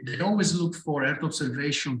 they always look for Earth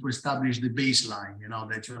observation to establish the baseline,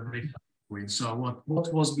 that you are with. So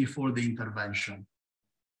what was before the intervention?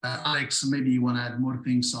 Alex, maybe you want to add more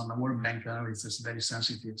things on the World Bank. It's a very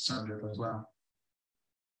sensitive subject as well.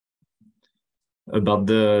 About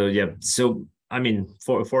so I mean,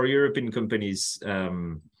 for European companies,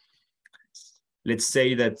 let's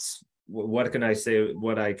say that. What can I say?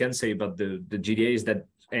 What I can say about the GDA is that,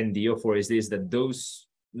 and the EO4SD is that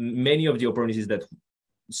many of the opportunities that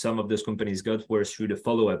some of those companies got were through the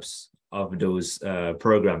follow-ups of those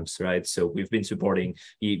programs, right? So we've been supporting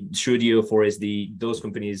through the EO4SD. Those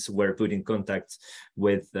companies were put in contact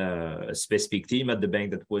with a specific team at the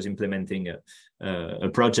bank that was implementing a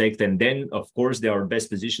project, and then of course they are best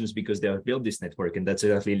positions because they have built this network, and that's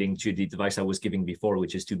exactly linked to the advice I was giving before,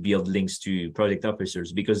 which is to build links to project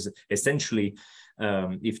officers, because essentially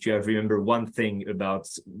if you have remember one thing about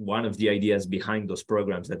one of the ideas behind those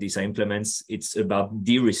programs that ESA implements, it's about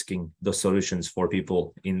de-risking those solutions for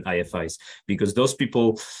people in IFIs, because those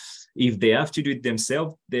people, if they have to do it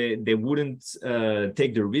themselves, they wouldn't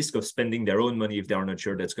take the risk of spending their own money if they are not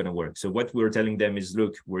sure that's going to work. So what we're telling them is,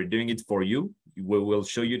 look, we're doing it for you. We will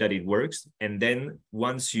show you that it works. And then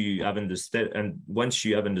once you have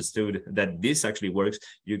understood that this actually works,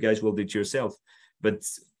 you guys will do it yourself. But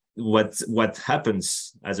what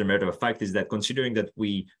happens, as a matter of fact, is that considering that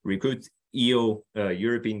we recruit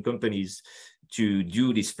European companies to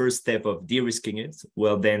do this first step of de-risking it,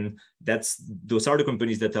 well, then those are the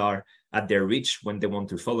companies that are at their reach when they want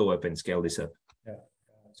to follow up and scale this up. Yeah,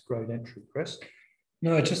 that's great entry, Chris.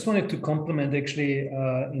 No, I just wanted to complement actually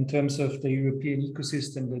in terms of the European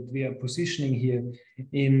ecosystem that we are positioning here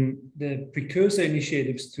in the precursor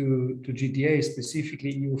initiatives to GDA,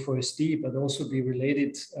 specifically EU4SD, but also the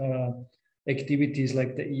related activities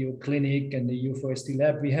like the EU Clinic and the EU4SD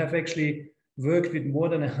Lab. We have actually worked with more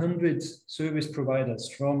than 100 service providers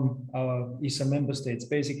from our ESA member states,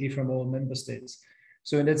 basically from all member states.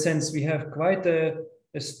 So in that sense, we have quite a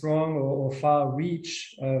strong or far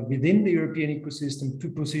reach within the European ecosystem to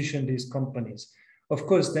position these companies. Of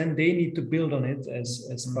course, then they need to build on it,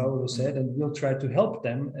 as Paolo said, and we'll try to help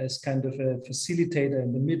them as kind of a facilitator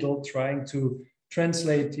in the middle, trying to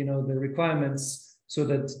translate, the requirements so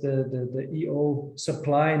that the EO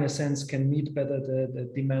supply, in a sense, can meet better the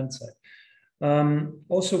demand side.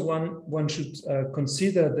 Also, one should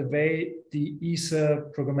consider the way the ESA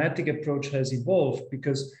programmatic approach has evolved,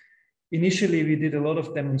 because initially we did a lot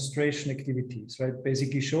of demonstration activities, right?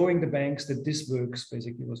 Basically showing the banks that this works,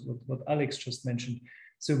 basically was what Alex just mentioned.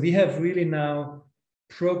 So we have really now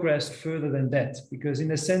progressed further than that, because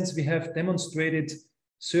in a sense we have demonstrated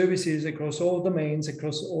services across all domains,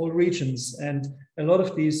 across all regions, and a lot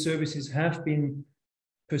of these services have been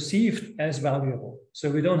perceived as valuable. So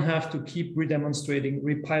we don't have to keep redemonstrating,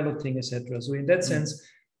 repiloting, etc. So in that sense,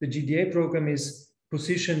 the GDA program is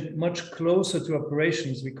positioned much closer to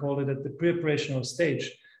operations. We call it at the pre-operational stage,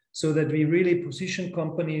 so that we really position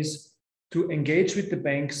companies to engage with the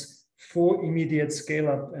banks for immediate scale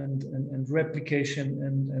up and replication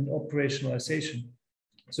and operationalization.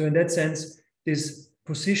 So in that sense, this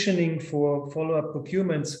positioning for follow-up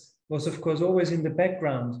procurements was of course always in the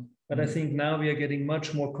background, but I think now we are getting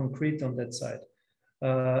much more concrete on that side.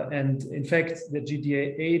 And in fact, the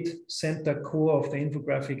GDA 8 center core of the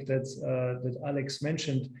infographic that Alex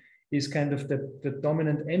mentioned is kind of the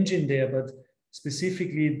dominant engine there, but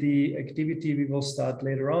specifically the activity we will start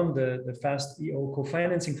later on, the fast EO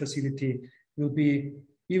co-financing facility, will be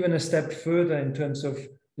even a step further in terms of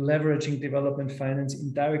leveraging development finance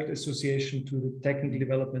in direct association to the technical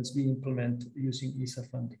developments we implement using ESA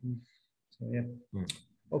funding. So yeah.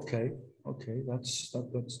 Okay,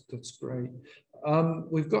 that's great.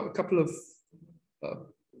 We've got a couple of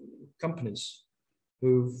companies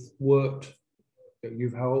who've worked, that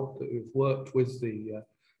you've helped, who've worked with the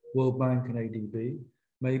World Bank and ADB.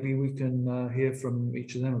 Maybe we can hear from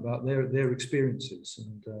each of them about their experiences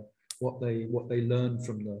and what they learned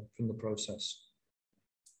from the process.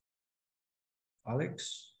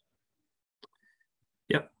 Alex?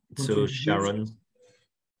 Yep. So Sharon,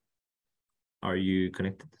 are you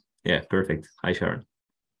connected? Yeah, perfect. Hi, Sharon.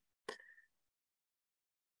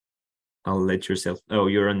 I'll let yourself, oh,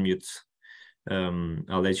 you're on mute.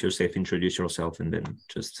 I'll let yourself introduce yourself and then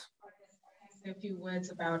just. A few words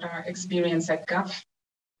about our experience at GUF.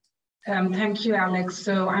 Thank you, Alex.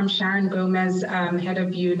 So I'm Sharon Gomez, head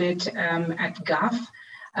of unit at GUF.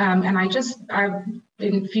 And I'll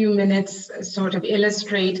in a few minutes sort of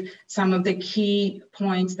illustrate some of the key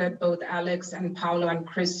points that both Alex and Paolo and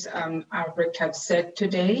Chris Albrecht have said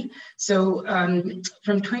today. So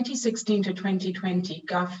from 2016 to 2020,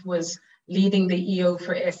 GUF was leading the EO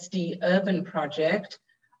for SD Urban project.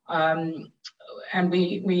 And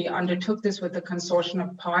we undertook this with a consortium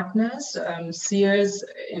of partners, Sears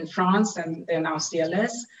in France, and they're now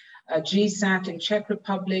CLS, GSAT in Czech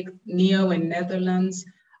Republic, NEO in Netherlands,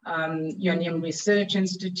 Uranium Research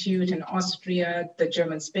Institute in Austria, the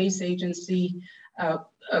German Space Agency, a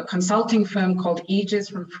consulting firm called Aegis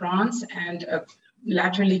from France, and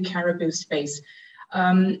laterally Caribou Space.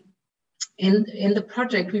 In the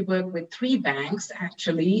project, we work with 3 banks,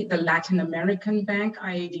 actually, the Latin American Bank,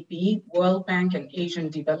 IADB, World Bank, and Asian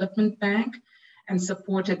Development Bank, and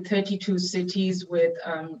supported 32 cities with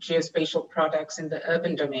geospatial products in the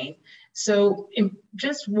urban domain. So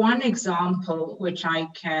just one example, which I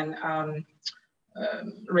can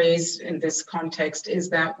raise in this context, is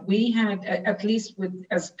that we had, at least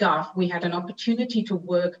as GUF, we had an opportunity to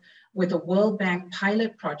work with a World Bank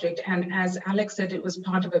pilot project. And as Alex said, it was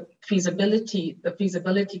part of the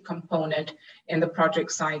feasibility component in the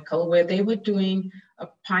project cycle, where they were doing a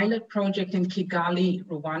pilot project in Kigali,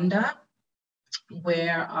 Rwanda,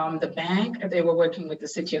 where they were working with the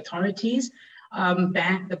city authorities.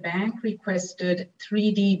 The bank requested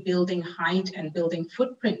 3D building height and building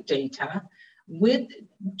footprint data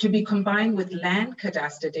to be combined with land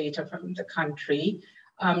cadastre data from the country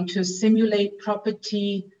to simulate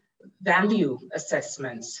property value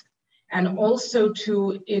assessments, and also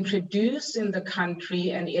to introduce in the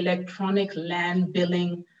country an electronic land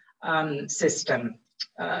billing system.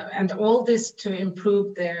 And all this to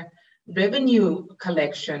improve their revenue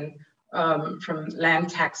collection from land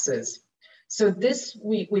taxes. So this,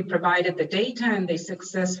 we provided the data and they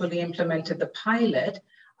successfully implemented the pilot.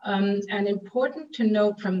 And important to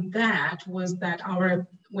note from that was that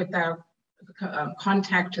with our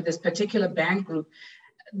contact to this particular bank group,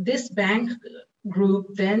 this bank group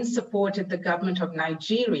then supported the government of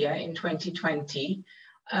Nigeria in 2020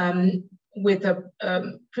 with a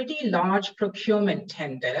pretty large procurement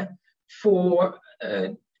tender for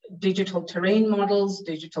digital terrain models,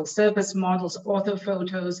 digital service models,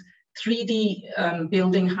 orthophotos, 3D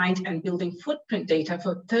building height and building footprint data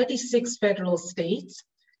for 36 federal states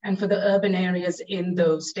and for the urban areas in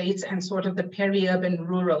those states and sort of the peri-urban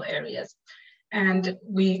rural areas. And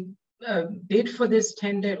we bid for this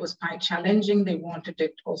tender. It was quite challenging. They wanted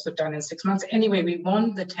it also done in 6 months. Anyway, we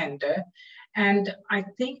won the tender. And I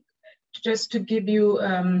think just to give you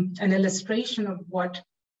an illustration of what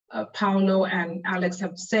Paolo and Alex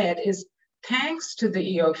have said is, thanks to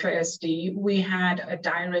the EOFSD, we had a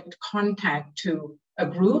direct contact to a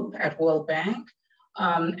group at World Bank,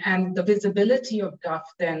 and the visibility of GOV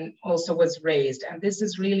then also was raised. And this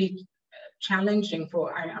is really challenging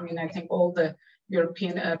for, I mean, I think all the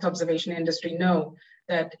European Earth observation industry know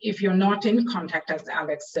that if you're not in contact, as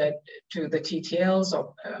Alex said, to the TTLs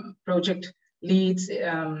or project leads,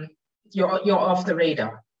 you're off the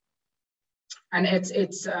radar. And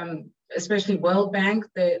it's especially World Bank,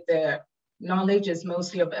 the knowledge is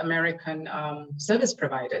mostly of American service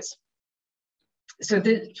providers. So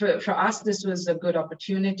for us, this was a good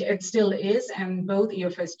opportunity. It still is, and both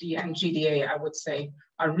EOFSD and GDA, I would say,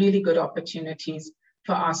 are really good opportunities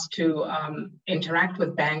for us to interact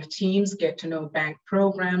with bank teams, get to know bank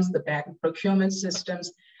programs, the bank procurement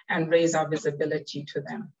systems, and raise our visibility to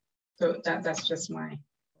them. So that's just my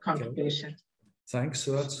contribution. Okay. Thanks.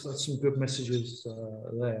 So that's some good messages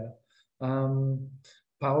there.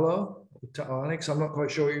 Paolo, Alex, I'm not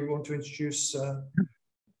quite sure you want to introduce.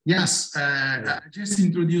 Yes, just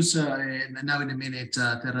introduce now in a minute.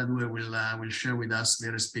 Terra2 will share with us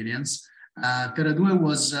their experience. Terra2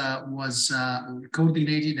 was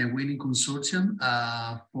coordinated a winning consortium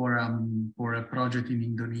for a project in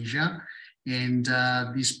Indonesia, and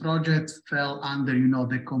this project fell under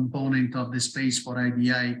the component of the space for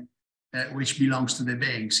IDI, which belongs to the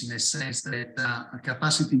banks, in a sense that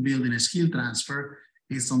capacity building and skill transfer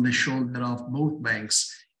is on the shoulder of both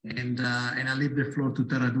banks. And I leave the floor to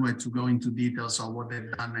Terra2 to go into details of what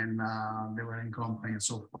they've done, and they were in company and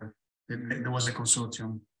so forth. There was a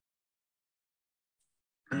consortium.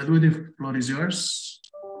 Terra2, the floor is yours.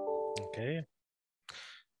 Okay.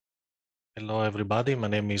 Hello, everybody. My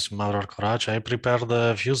name is Mauro Coraci. I prepared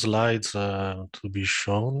a few slides to be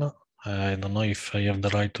shown. I don't know if I have the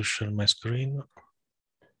right to share my screen.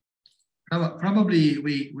 Probably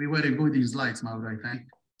we were avoiding slides, Mauro, I think.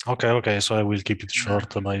 Okay, so I will keep it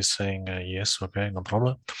short by saying yes, okay, no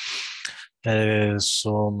problem.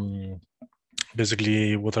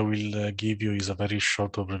 Basically what I will give you is a very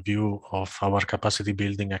short overview of our capacity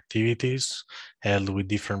building activities held with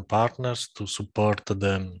different partners to support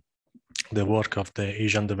the work of the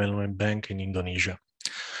Asian Development Bank in Indonesia.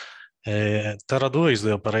 Terra2 is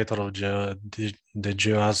the operator of the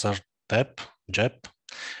GeoHazard JEP.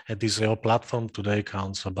 This EO platform today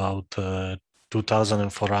counts about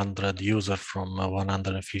 2,400 users from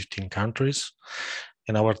 115 countries.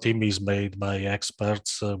 And our team is made by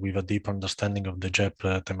experts with a deep understanding of the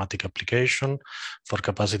JEP thematic application for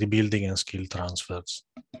capacity building and skill transfers.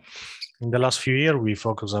 In the last few years, we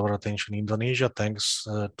focus our attention in Indonesia thanks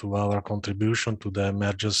to our contribution to the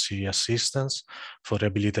emergency assistance for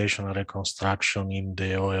rehabilitation and reconstruction in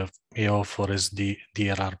the EO4SD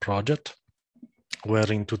DRR project,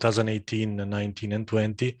 where in 2018, 19, and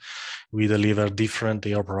 20, we delivered different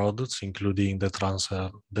EO products, including the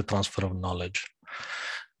transfer of knowledge.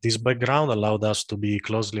 This background allowed us to be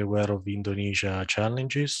closely aware of Indonesia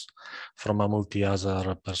challenges from a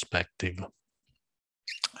multi-hazard perspective.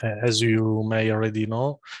 As you may already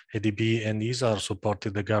know, ADB and ESA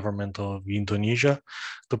supported the government of Indonesia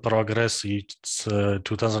to progress its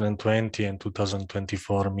 2020 and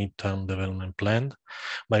 2024 midterm development plan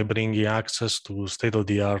by bringing access to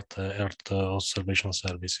state-of-the-art Earth observation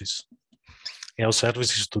services. EO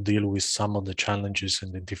services to deal with some of the challenges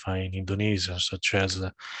identified in Indonesia, such as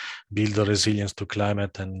build resilience to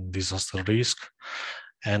climate and disaster risk,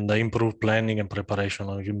 and improve planning and preparation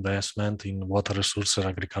of investment in water resources,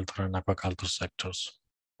 agriculture, and aquaculture sectors.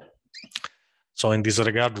 So in this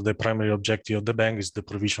regard, the primary objective of the bank is the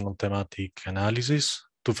provision of thematic analysis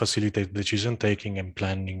to facilitate decision-taking and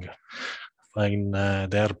planning in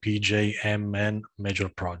their PJMN major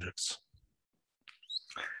projects.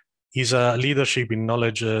 ESA leadership in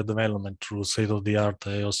knowledge development through state-of-the-art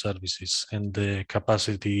EO services and the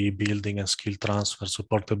capacity building and skill transfer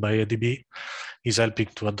supported by ADB is helping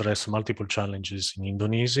to address multiple challenges in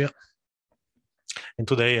Indonesia. And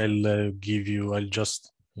today I'll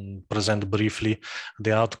just present briefly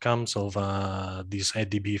the outcomes of this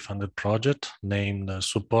ADB funded project named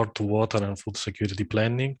Support to Water and Food Security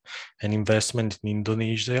Planning and Investment in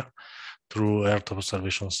Indonesia through Earth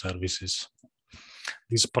observation services.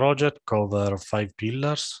 This project covers 5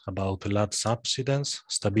 pillars about flood subsidence,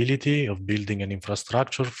 stability of building and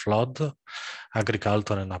infrastructure, flood,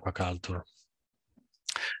 agriculture, and aquaculture.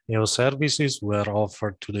 EO services were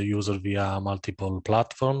offered to the user via multiple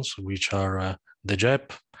platforms, which are the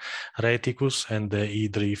JEP, Reticus, and the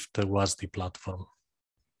eDrift WASDI platform.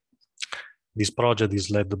 This project is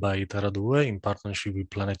led by Terra 2 in partnership with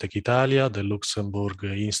Planetech Italia, the Luxembourg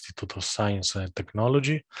Institute of Science and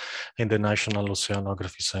Technology, and the National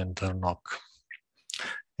Oceanography Center, NOC.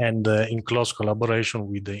 And in close collaboration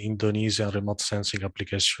with the Indonesian Remote Sensing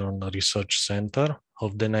Application Research Center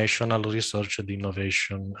of the National Research and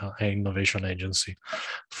Innovation Agency,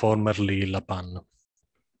 formerly LAPAN.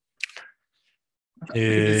 I think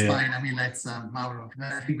it's fine. I mean, that's Mauro.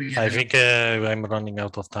 I think I'm running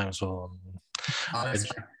out of time, so that's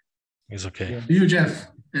fine. It's okay. Yeah. You, Jeff,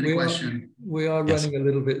 any question? We are running a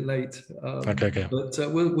little bit late. Okay. But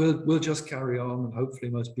we'll just carry on, and hopefully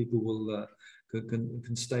most people will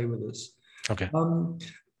can stay with us. Okay.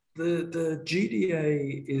 The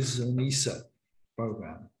GDA is an ESA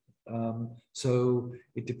program, so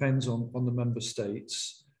it depends on the member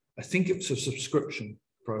states. I think it's a subscription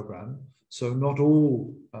program, so not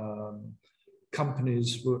all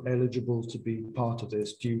companies were eligible to be part of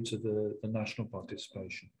this due to the national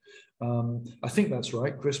participation. I think that's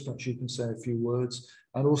right. Chris, perhaps you can say a few words.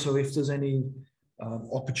 And also if there's any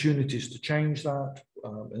opportunities to change that,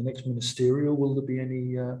 the next ministerial, will there be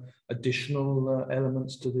any additional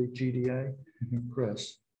elements to the GDA?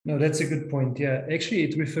 Chris? No, that's a good point. Yeah, actually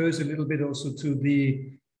it refers a little bit also to the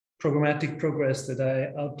programmatic progress that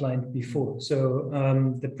I outlined before. So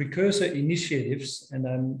the precursor initiatives, and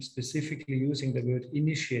I'm specifically using the word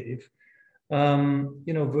initiative,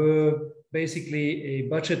 were basically a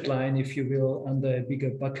budget line, if you will, under a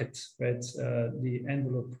bigger bucket, right? The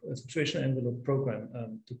envelope, situation envelope program,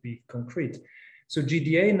 to be concrete. So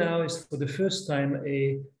GDA now is for the first time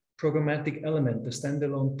a programmatic element, a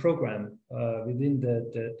standalone program within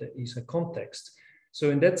the ESA context. So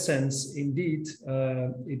in that sense, indeed,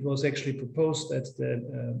 it was actually proposed at the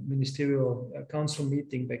Ministerial Council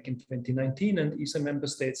meeting back in 2019, and ESA member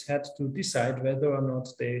states had to decide whether or not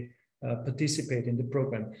they participate in the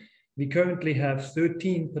program. We currently have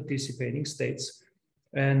 13 participating states,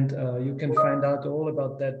 and you can find out all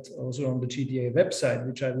about that also on the GDA website,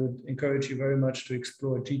 which I would encourage you very much to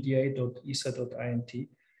explore, gda.esa.int.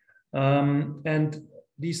 And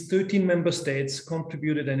these 13 member states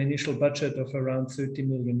contributed an initial budget of around 30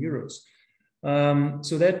 million euros.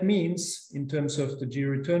 So that means, in terms of the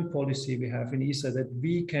geo-return policy we have in ESA, that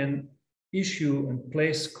we can issue and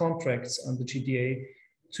place contracts on the GDA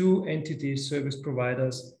to entities, service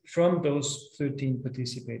providers from those 13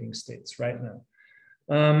 participating states right now.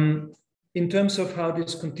 In terms of how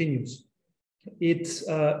this continues, it's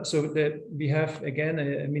so that we have again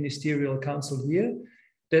a ministerial council here.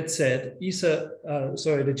 That said,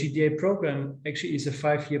 the GDA program actually is a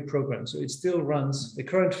 5-year program. So it still runs, the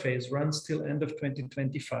current phase runs till end of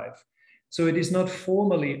 2025. So it is not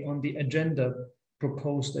formally on the agenda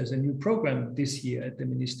proposed as a new program this year at the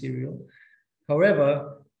ministerial.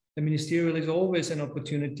 However, the ministerial is always an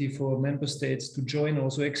opportunity for member states to join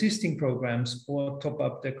also existing programs or top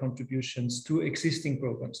up their contributions to existing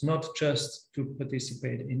programs, not just to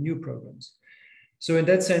participate in new programs. So in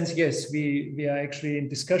that sense, yes, we are actually in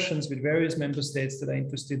discussions with various member states that are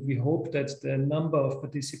interested. We hope that the number of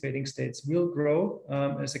participating states will grow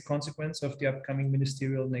as a consequence of the upcoming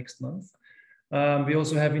ministerial next month. We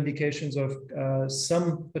also have indications of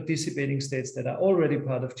some participating states that are already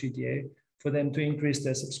part of GDA for them to increase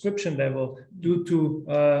their subscription level due to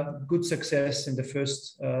good success in the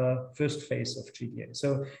first phase of GDA.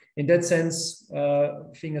 So in that sense,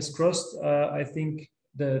 fingers crossed, I think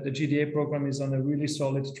the GDA program is on a really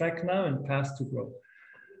solid track now and path to grow.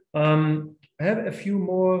 I have a few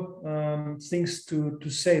more things to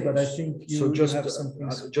say, but I think you just have some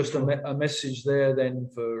things. Just a message there then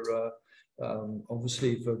for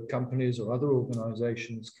obviously for companies or other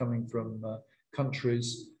organizations coming from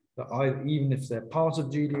countries that even if they're part of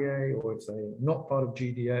GDA or if they're not part of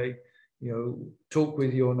GDA, talk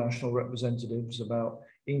with your national representatives about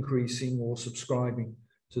increasing or subscribing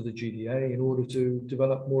to the GDA in order to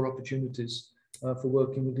develop more opportunities for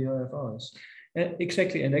working with the IFIs.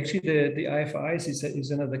 Exactly, and actually the IFIs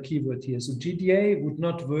is another keyword here. So GDA would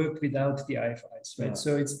not work without the IFIs, right? Yeah.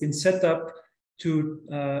 So it's been set up to,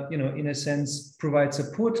 in a sense, provide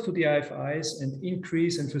support to the IFIs and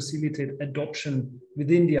increase and facilitate adoption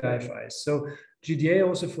within the IFIs. So GDA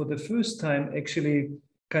also for the first time actually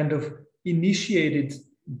kind of initiated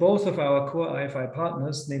both of our core IFI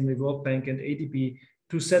partners, namely World Bank and ADB,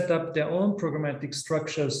 to set up their own programmatic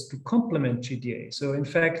structures to complement GDA. So in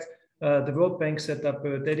fact, the World Bank set up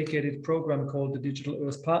a dedicated program called the Digital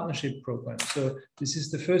Earth Partnership Program. So this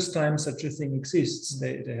is the first time such a thing exists.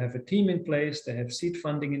 They have a team in place, they have seed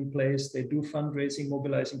funding in place, they do fundraising,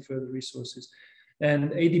 mobilizing further resources.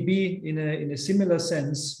 And ADB, in a similar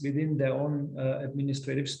sense, within their own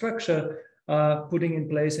administrative structure, putting in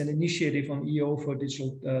place an initiative on EO for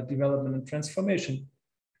digital development and transformation.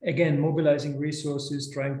 Again, mobilizing resources,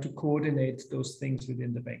 trying to coordinate those things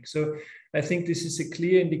within the bank. So I think this is a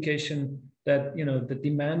clear indication that, you know, the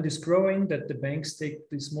demand is growing, that the banks take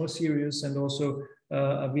this more serious and also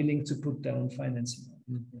are willing to put down financing.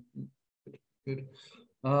 Good.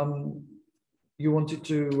 You wanted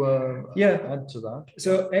to add to that?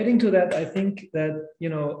 So adding to that, I think that, you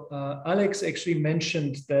know, Alex actually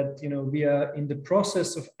mentioned that, you know, we are in the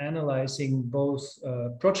process of analyzing both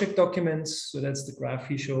project documents. So that's the graph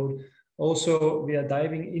he showed. Also, we are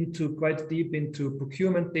diving into quite deep into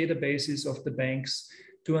procurement databases of the banks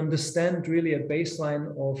to understand really a baseline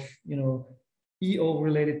of, you know, EO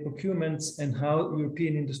related procurements and how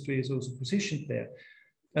European industry is also positioned there.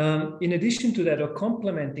 In addition to that, or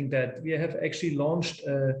complementing that, we have actually launched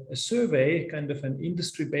a survey, kind of an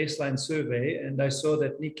industry baseline survey. And I saw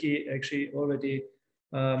that Nikki actually already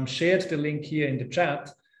shared the link here in the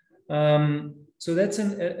chat. So that's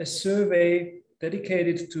a survey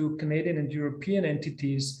dedicated to Canadian and European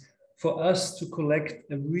entities for us to collect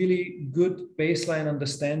a really good baseline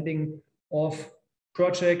understanding of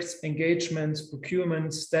projects, engagements,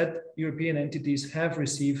 procurements that European entities have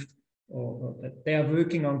received or that they are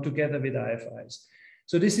working on together with IFIs.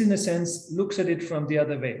 So this, in a sense, looks at it from the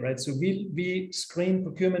other way, right? So we screen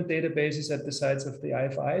procurement databases at the sites of the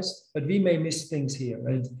IFIs, but we may miss things here,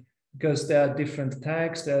 right? Because there are different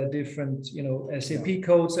tags, there are different, you know, SAP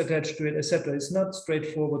codes attached to it, etc. It's not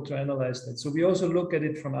straightforward to analyze that. So we also look at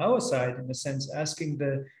it from our side, in a sense, asking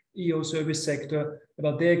the EO service sector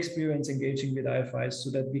about their experience engaging with IFIs so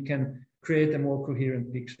that we can create a more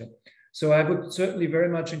coherent picture. So I would certainly very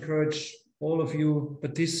much encourage all of you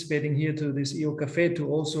participating here to this EOcafe to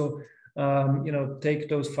also, you know, take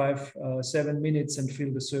those 5-7 minutes and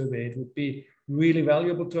fill the survey. It would be really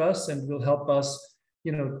valuable to us and will help us,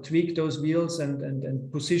 you know, tweak those wheels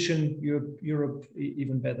and position Europe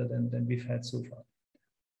even better than we've had so far.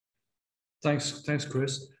 Thanks,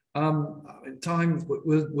 Chris. Time,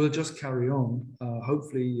 we'll just carry on.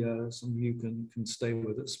 Hopefully some of you can stay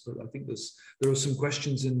with us, but I think there are some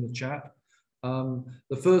questions in the chat.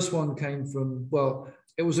 The first one came from, well,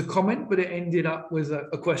 it was a comment, but it ended up with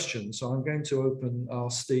a question. So I'm going to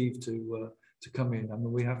ask Steve to come in. I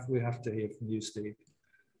mean, we have to hear from you, Steve.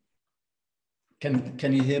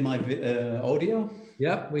 Can you hear my audio?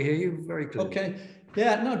 Yeah, we hear you very clearly. Okay.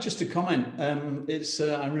 Yeah, no, just a comment.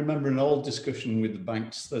 I remember an old discussion with the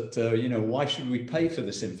banks that, you know, why should we pay for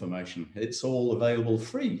this information? It's all available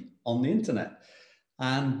free on the internet.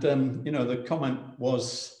 And, you know, the comment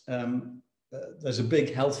was, there's a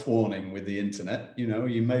big health warning with the internet. You know,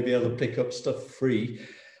 you may be able to pick up stuff free,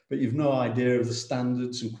 but you've no idea of the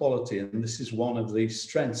standards and quality. And this is one of the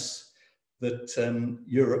strengths that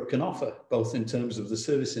Europe can offer, both in terms of the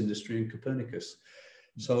service industry and Copernicus.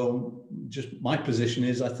 So just my position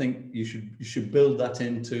is, I think you should build that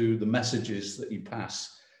into the messages that you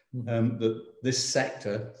pass, that this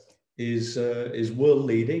sector is world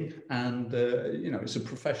leading and, you know, it's a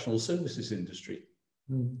professional services industry.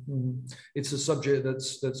 It's a subject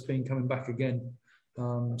that's been coming back again.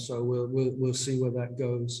 So we'll see where that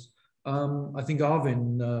goes. I think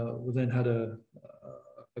Arvin then had a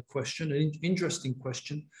question, an interesting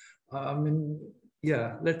question. I mean,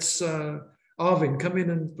 yeah, let's Arvin, come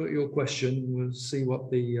in and put your question. We'll see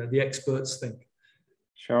what the experts think.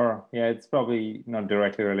 Sure. Yeah, it's probably not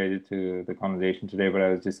directly related to the conversation today, but I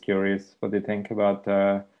was just curious what they think about,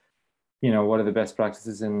 you know, what are the best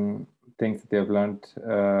practices and things that they've learned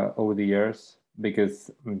over the years?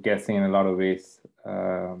 Because I'm guessing in a lot of ways,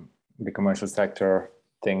 the commercial sector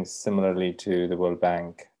thinks similarly to the World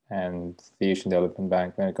Bank and the Asian Development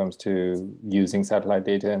Bank when it comes to using satellite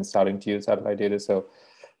data and starting to use satellite data. So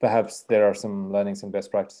perhaps there are some learnings and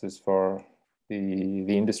best practices for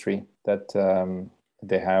the industry that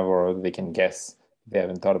they have, or they can guess. They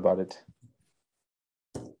haven't thought about it.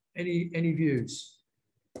 Any views?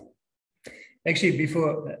 Actually,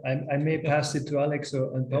 before I may pass it to Alex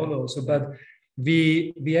and Paolo also, but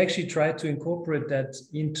we actually try to incorporate that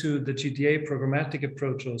into the GDA programmatic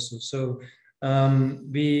approach also. So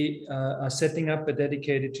we are setting up a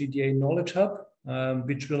dedicated GDA knowledge hub,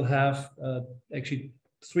 which will have actually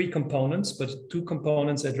 3 components, but 2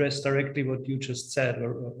 components address directly what you just said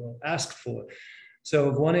or asked for.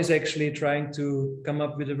 So one is actually trying to come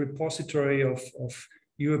up with a repository of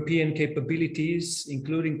European capabilities,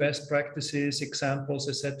 including best practices, examples,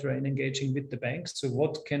 etc., in engaging with the banks. So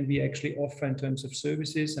what can we actually offer in terms of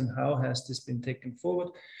services, and how has this been taken forward,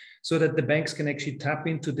 so that the banks can actually tap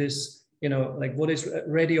into this, like what is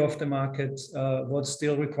ready off the market, what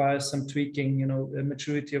still requires some tweaking, the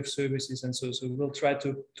maturity of services, and so we'll try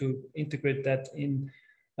to integrate that in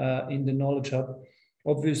the Knowledge Hub.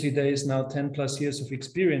 Obviously, there is now 10 plus years of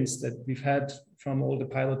experience that we've had from all the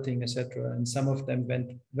piloting, etc. And some of them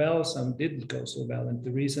went well, some didn't go so well. And the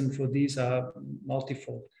reason for these are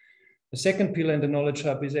multifold. The second pillar in the Knowledge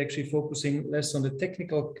Hub is actually focusing less on the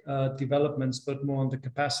technical developments, but more on the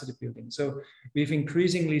capacity building. So we've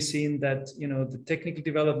increasingly seen that, the technical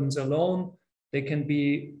developments alone, they can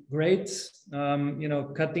be great,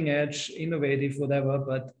 cutting edge, innovative, whatever,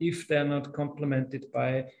 but if they're not complemented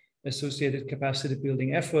by associated capacity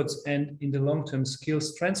building efforts and in the long-term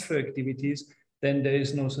skills transfer activities, then there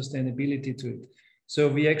is no sustainability to it. So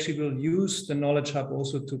we actually will use the Knowledge Hub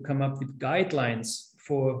also to come up with guidelines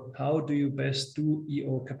for how do you best do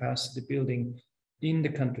EO capacity building in the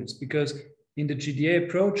countries. Because in the GDA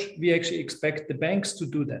approach, we actually expect the banks to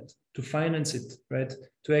do that, to finance it, right?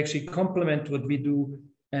 To actually complement what we do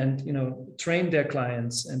and, train their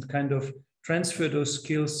clients and kind of transfer those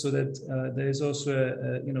skills so that there is also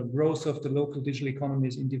a growth of the local digital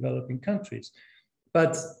economies in developing countries.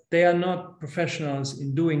 But they are not professionals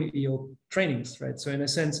in doing EO trainings, right? So in a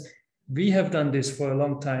sense, we have done this for a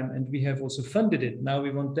long time and we have also funded it. Now we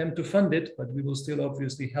want them to fund it, but we will still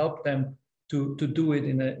obviously help them to do it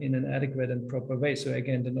in an adequate and proper way. So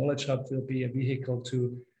again, the Knowledge Hub will be a vehicle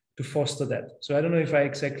to foster that. So I don't know if I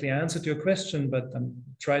exactly answered your question, but I'm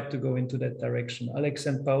tried to go into that direction. Alex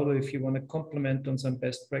and Paolo, if you want to comment on some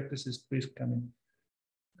best practices, please come in.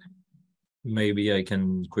 Maybe I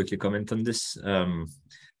can quickly comment on this.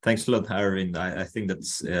 Thanks a lot, Arvind. I think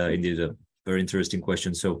that's indeed a very interesting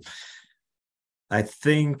question. So I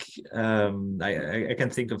think I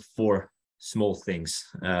can think of 4 small things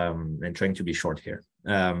and trying to be short here.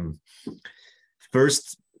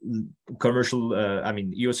 First, commercial,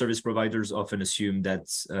 EO service providers often assume that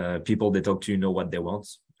people they talk to know what they want,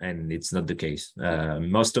 and it's not the case.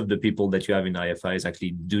 Most of the people that you have in IFIs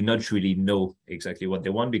actually do not really know exactly what they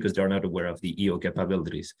want because they're not aware of the EO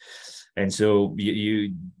capabilities. And so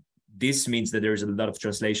this means that there's a lot of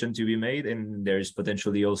translation to be made, and there's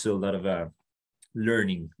potentially also a lot of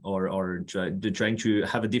learning or trying to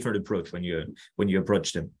have a different approach when you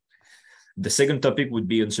approach them. The second topic would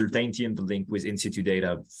be uncertainty and the link with in-situ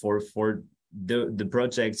data for the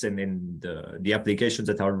projects and then the applications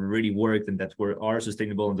that are really worked and that are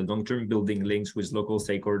sustainable in the long term, building links with local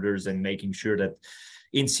stakeholders and making sure that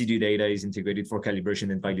in-situ data is integrated for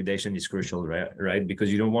calibration and validation is crucial, right?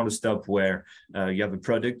 Because you don't want to stop where you have a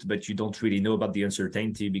product, but you don't really know about the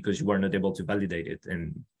uncertainty because you are not able to validate it.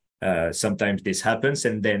 And sometimes this happens,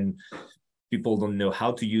 and then people don't know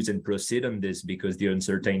how to use and proceed on this because the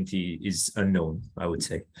uncertainty is unknown, I would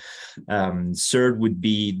say. Third would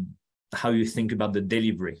be how you think about the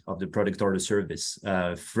delivery of the product or the service.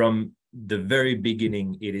 From the very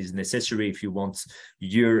beginning, it is necessary if you want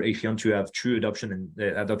to have true adoption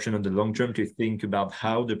and adoption on the long term to think about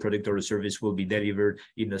how the product or the service will be delivered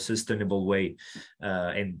in a sustainable way,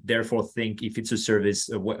 and therefore think if it's a service,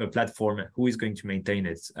 a platform, who is going to maintain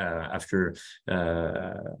it after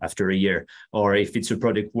a year, or if it's a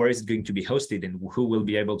product, where is it going to be hosted and who will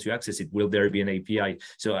be able to access it? Will there be an API?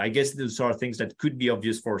 So I guess those are things that could be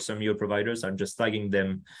obvious for some EO providers. I'm just flagging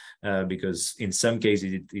them because in some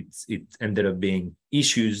cases it ended up being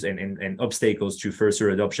issues and obstacles to further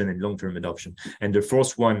adoption and long-term adoption. And the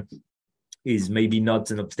fourth one is maybe not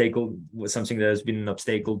an obstacle, something that has been an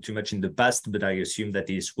obstacle too much in the past, but I assume that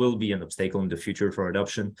this will be an obstacle in the future for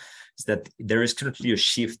adoption, is that there is currently a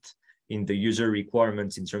shift in the user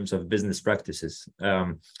requirements in terms of business practices.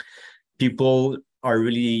 People are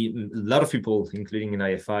really, a lot of people, including in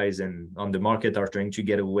IFIs and on the market, are trying to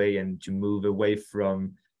get away and to move away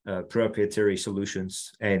from proprietary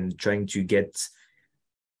solutions and trying to get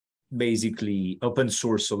basically open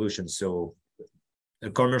source solutions. So a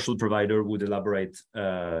commercial provider would elaborate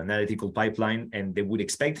an analytical pipeline, and they would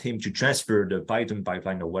expect him to transfer the Python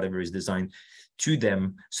pipeline or whatever is designed to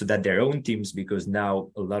them so that their own teams, because now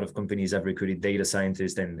a lot of companies have recruited data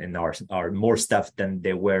scientists and are more staffed than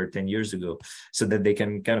they were 10 years ago, so that they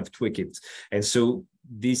can kind of tweak it. And so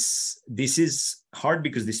this is hard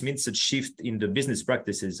because this means a shift in the business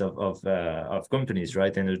practices of companies,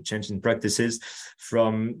 right? And a change in practices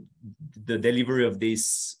from the delivery of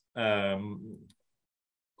this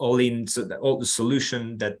all the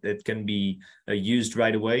solution that can be used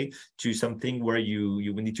right away, to something where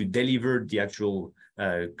you will need to deliver the actual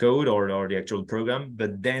code or the actual program.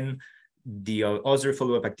 But then the other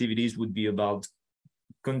follow-up activities would be about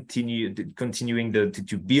continuing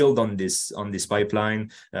to build on this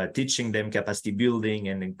pipeline, teaching them capacity building,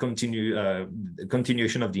 and then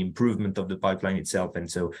continuation of the improvement of the pipeline itself. And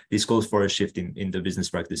so this calls for a shift in the business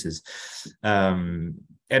practices.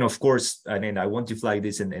 And of course, and I want to flag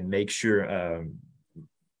this and make sure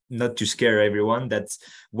not to scare everyone, that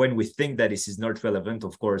when we think that this is not relevant,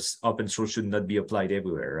 of course, open source should not be applied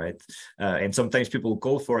everywhere, right? And sometimes people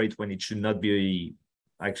call for it when it should not be.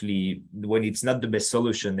 Actually, when it's not the best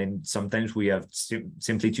solution, then sometimes we have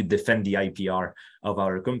simply to defend the IPR of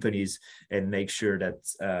our companies and make sure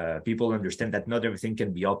that people understand that not everything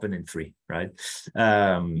can be open and free, right?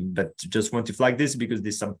 But just want to flag this because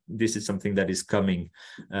this is something that is coming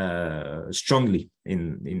strongly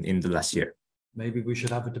in the last year. Maybe we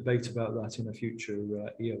should have a debate about that in a future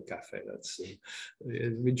EOcafe. That's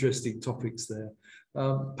interesting topics there.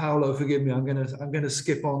 Paolo, forgive me. I'm going to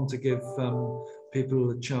skip on to give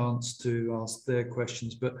people a chance to ask their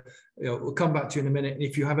questions, but we'll come back to you in a minute.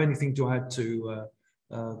 If you have anything to add to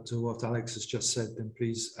what Alex has just said, then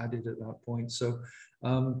please add it at that point. So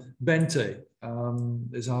Bente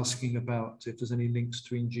is asking about if there's any links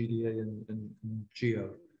between GDA and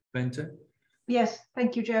Geo. Bente? Yes,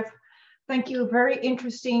 thank you, Jeff. Thank you. Very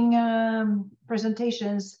interesting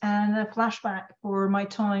presentations and a flashback for my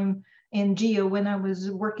time in Geo when I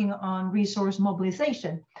was working on resource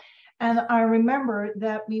mobilization. And I remember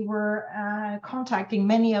that we were contacting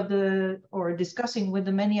many of or discussing with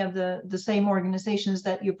many of the same organizations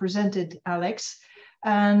that you presented, Alex,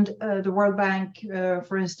 and the World Bank,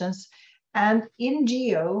 for instance. And in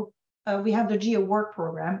Geo, we have the Geo Work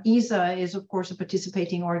Program. ESA is, of course, a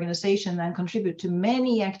participating organization and contribute to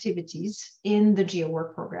many activities in the Geo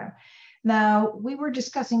Work Program. Now, we were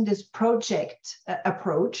discussing this project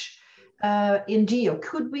approach in Geo.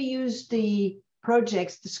 Could we use the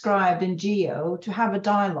projects described in Geo to have a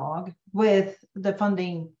dialogue with the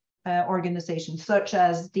funding organizations, such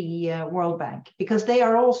as the World Bank, because they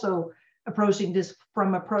are also approaching this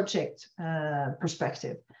from a project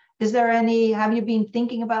perspective? Is there have you been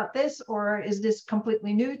thinking about this, or is this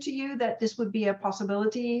completely new to you that this would be a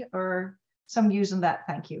possibility, or some views on that?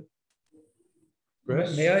 Thank you.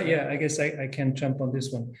 May I? Yeah, I guess I can jump on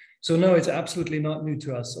this one. So no, it's absolutely not new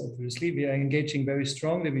to us, obviously. We are engaging very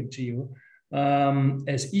strongly with Geo.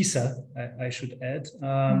 As ESA, I should add.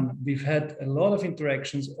 We've had a lot of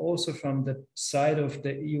interactions also from the side of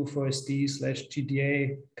the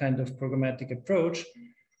EU4SD/GDA kind of programmatic approach.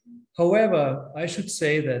 However, I should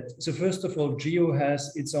say that, so first of all, Geo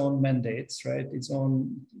has its own mandates, right? Its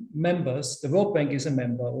own members. The World Bank is a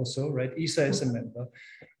member also, right? ESA is a member.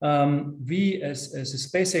 We, as a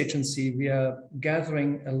space agency, we are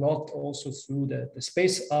gathering a lot also through the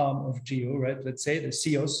space arm of Geo, right? Let's say the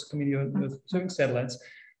CEOS, Committee of Serving Satellites.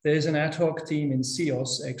 There is an ad hoc team in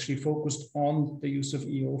CEOS actually focused on the use of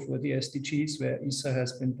EO for the SDGs, where ESA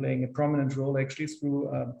has been playing a prominent role actually through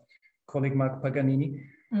colleague Mark Paganini.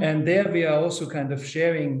 And there we are also kind of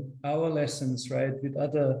sharing our lessons, right, with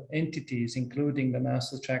other entities, including the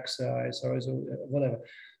NASA, JAXA, ISRS, whatever.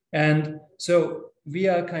 And so we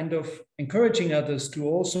are kind of encouraging others to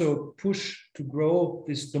also push to grow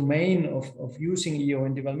this domain of using EO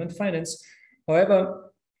in development finance.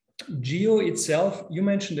 However, Geo itself, you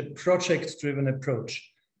mentioned a project-driven approach.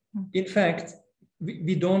 In fact,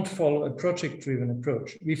 we don't follow a project-driven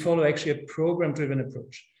approach. We follow actually a program-driven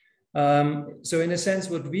approach. So in a sense,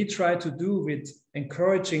 what we try to do with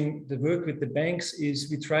encouraging the work with the banks is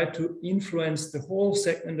we try to influence the whole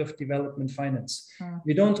segment of development finance.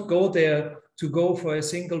 We don't go there to go for a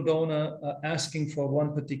single donor asking for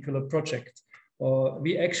one particular project. Or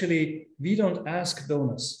we don't ask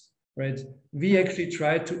donors, right? We actually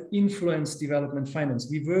try to influence development finance.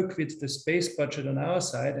 We work with the space budget on our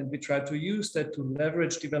side, and we try to use that to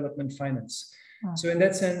leverage development finance. So in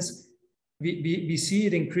that sense, we see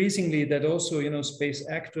it increasingly that also, space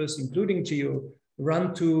actors, including Geo,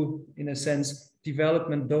 run to, in a sense,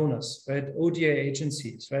 development donors, right? ODA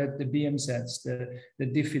agencies, right? The BMSATs, the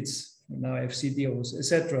DFIDs, now FCDOs,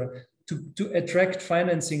 etc., to attract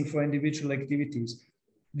financing for individual activities.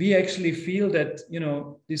 We actually feel that,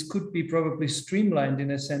 this could be probably streamlined in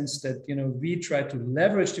a sense that, we try to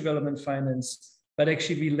leverage development finance, but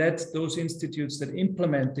actually we let those institutes that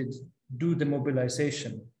implement it do the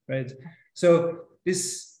mobilization, right? So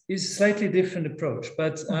this is a slightly different approach,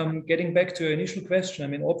 but getting back to your initial question, I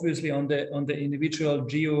mean, obviously on the individual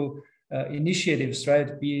Geo initiatives,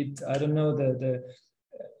 right? Be it, I don't know,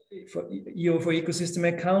 for ecosystem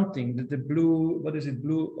accounting, the blue, what is it,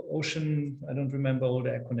 blue ocean, I don't remember all the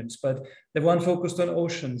acronyms, but the one focused on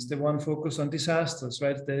oceans, the one focused on disasters,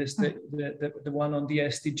 right? There's the one on the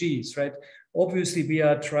SDGs, right? Obviously, we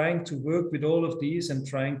are trying to work with all of these and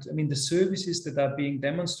trying to, I mean, the services that are being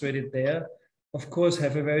demonstrated there, of course,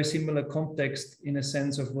 have a very similar context in a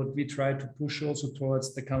sense of what we try to push also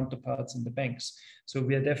towards the counterparts in the banks. So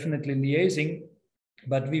we are definitely liaising,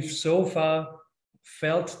 but we've so far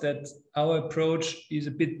felt that our approach is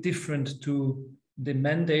a bit different to the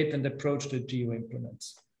mandate and approach that GEO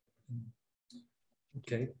implements.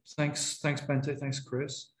 Okay, thanks Bente, thanks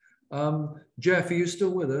Chris. Jeff, are you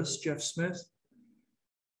still with us, Jeff Smith?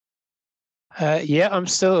 Yeah, I'm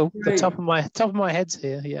still Great. the top of my head's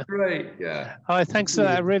here. Yeah. Great. Yeah. Hi, thanks for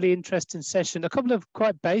a really interesting session. A couple of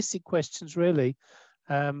quite basic questions, really.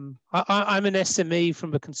 I'm an SME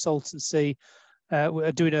from a consultancy,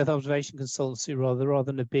 doing Earth observation consultancy rather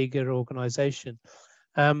than a bigger organisation.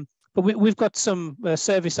 But we've got some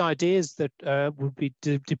service ideas that would be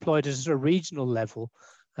deployed at a regional level.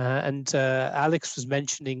 And Alex was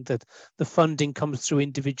mentioning that the funding comes through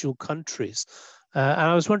individual countries. And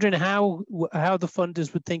I was wondering how the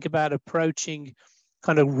funders would think about approaching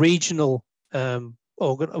kind of regional groups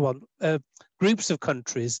of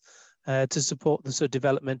countries to support the sort of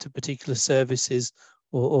development of particular services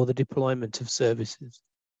or the deployment of services.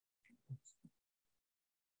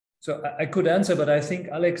 So I could answer, but I think,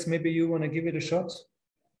 Alex, maybe you want to give it a shot?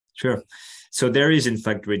 Sure. So there is, in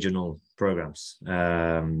fact, regional programs.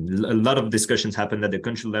 A lot of discussions happen at the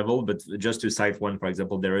country level, but just to cite one, for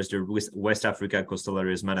example, there is the West Africa Coastal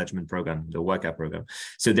Areas Management Program, the WACA program.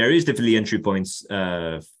 So there is definitely entry points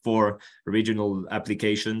for regional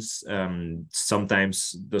applications.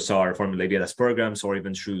 Sometimes those are formulated as programs or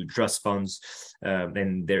even through trust funds.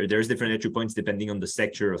 And there's different entry points depending on the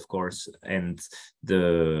sector, of course, and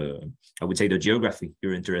I would say the geography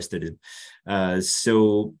you're interested in.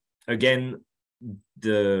 So again,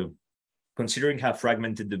 considering how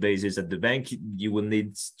fragmented the base is at the bank, you will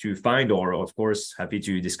need to find, or of course, happy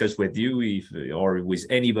to discuss with you or with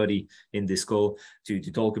anybody in this call to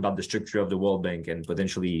talk about the structure of the World Bank and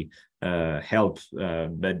potentially help.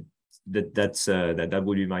 But that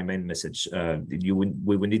would be my main message. We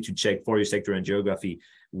would need to check for your sector and geography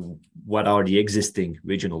what are the existing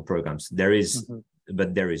regional programs. There is,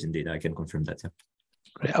 but there is indeed. I can confirm that. Yeah.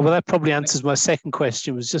 Great. Well, that probably answers my second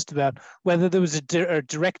question, was just about whether there was a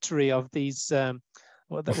directory of these,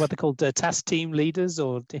 what they're called, task team leaders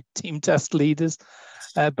or team task leaders.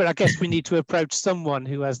 But I guess we need to approach someone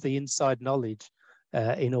who has the inside knowledge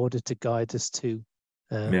in order to guide us to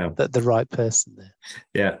the right person there.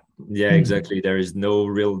 Yeah, exactly. There is no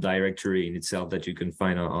real directory in itself that you can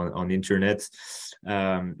find on internet.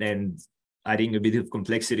 And adding a bit of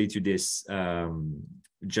complexity to this,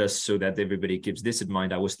 just so that everybody keeps this in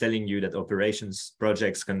mind, I was telling you that operations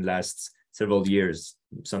projects can last several years,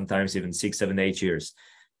 sometimes even 6, 7, 8 years.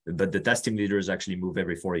 But the task team leaders actually move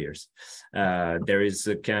every 4 years. There is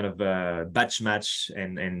a kind of a batch match,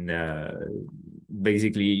 and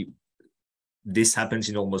basically this happens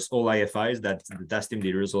in almost all IFIs, that the task team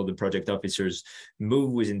leaders or the project officers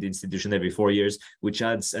move within the institution every 4 years, which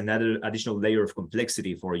adds another additional layer of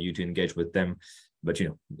complexity for you to engage with them. But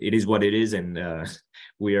it is what it is, and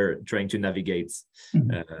we are trying to navigate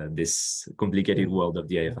this complicated world of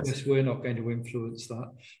the IFIs. Yes, we're not going to influence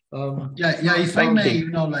that. If I may,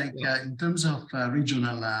 in terms of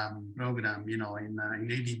regional program, in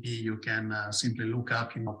ADB, you can simply look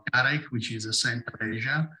up, CAREC, which is a Central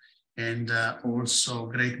Asia, and also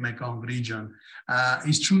Great Mekong region.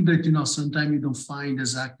 It's true that, sometimes you don't find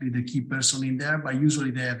exactly the key person in there, but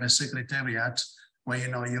usually they have a secretariat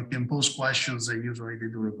where, you can pose questions and usually they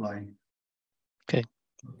do reply. Okay.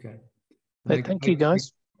 Thank you,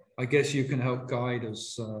 guys. I guess you can help guide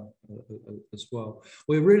us as well.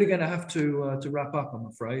 We're really going to have to wrap up, I'm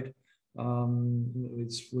afraid.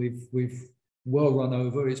 We've well run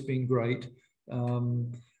over. It's been great.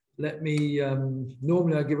 Let me.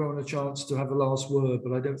 Normally, I give everyone a chance to have a last word,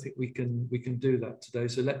 but I don't think we can do that today.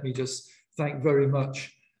 So let me just thank very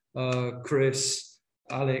much Chris,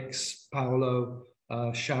 Alex, Paolo,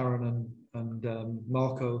 Sharon, and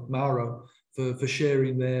Mauro for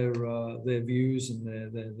sharing their views and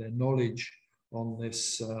their knowledge on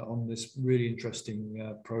this really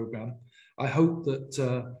interesting program. I hope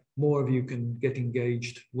that more of you can get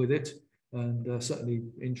engaged with it, and certainly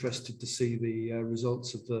interested to see the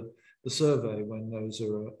results of the survey when those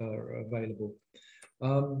are available.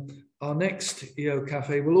 Our next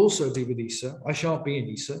EOcafe will also be with ESA. I shan't be in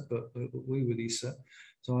ESA, but we with ESA.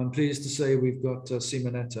 So I'm pleased to say we've got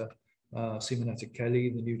Simonetta Simonetta Kelly,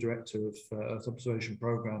 the new director of Earth Observation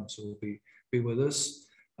Programs, will be with us.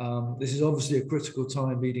 This is obviously a critical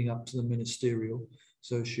time leading up to the ministerial,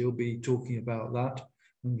 so she'll be talking about that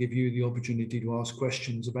and give you the opportunity to ask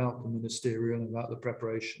questions about the ministerial and about the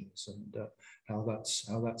preparations and how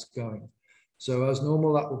that's going. So as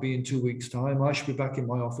normal, that will be in 2 weeks' time. I should be back in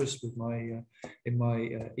my office with my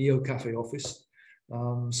EOcafe office.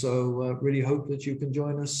 So really hope that you can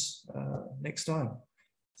join us next time.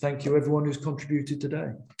 Thank you, everyone who's contributed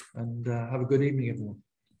today, and have a good evening, everyone.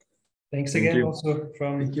 Thanks again, also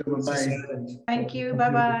from. Thank you. Bye-bye. Thank you.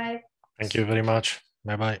 Bye-bye. Thank you very much.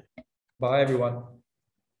 Bye-bye. Bye, everyone.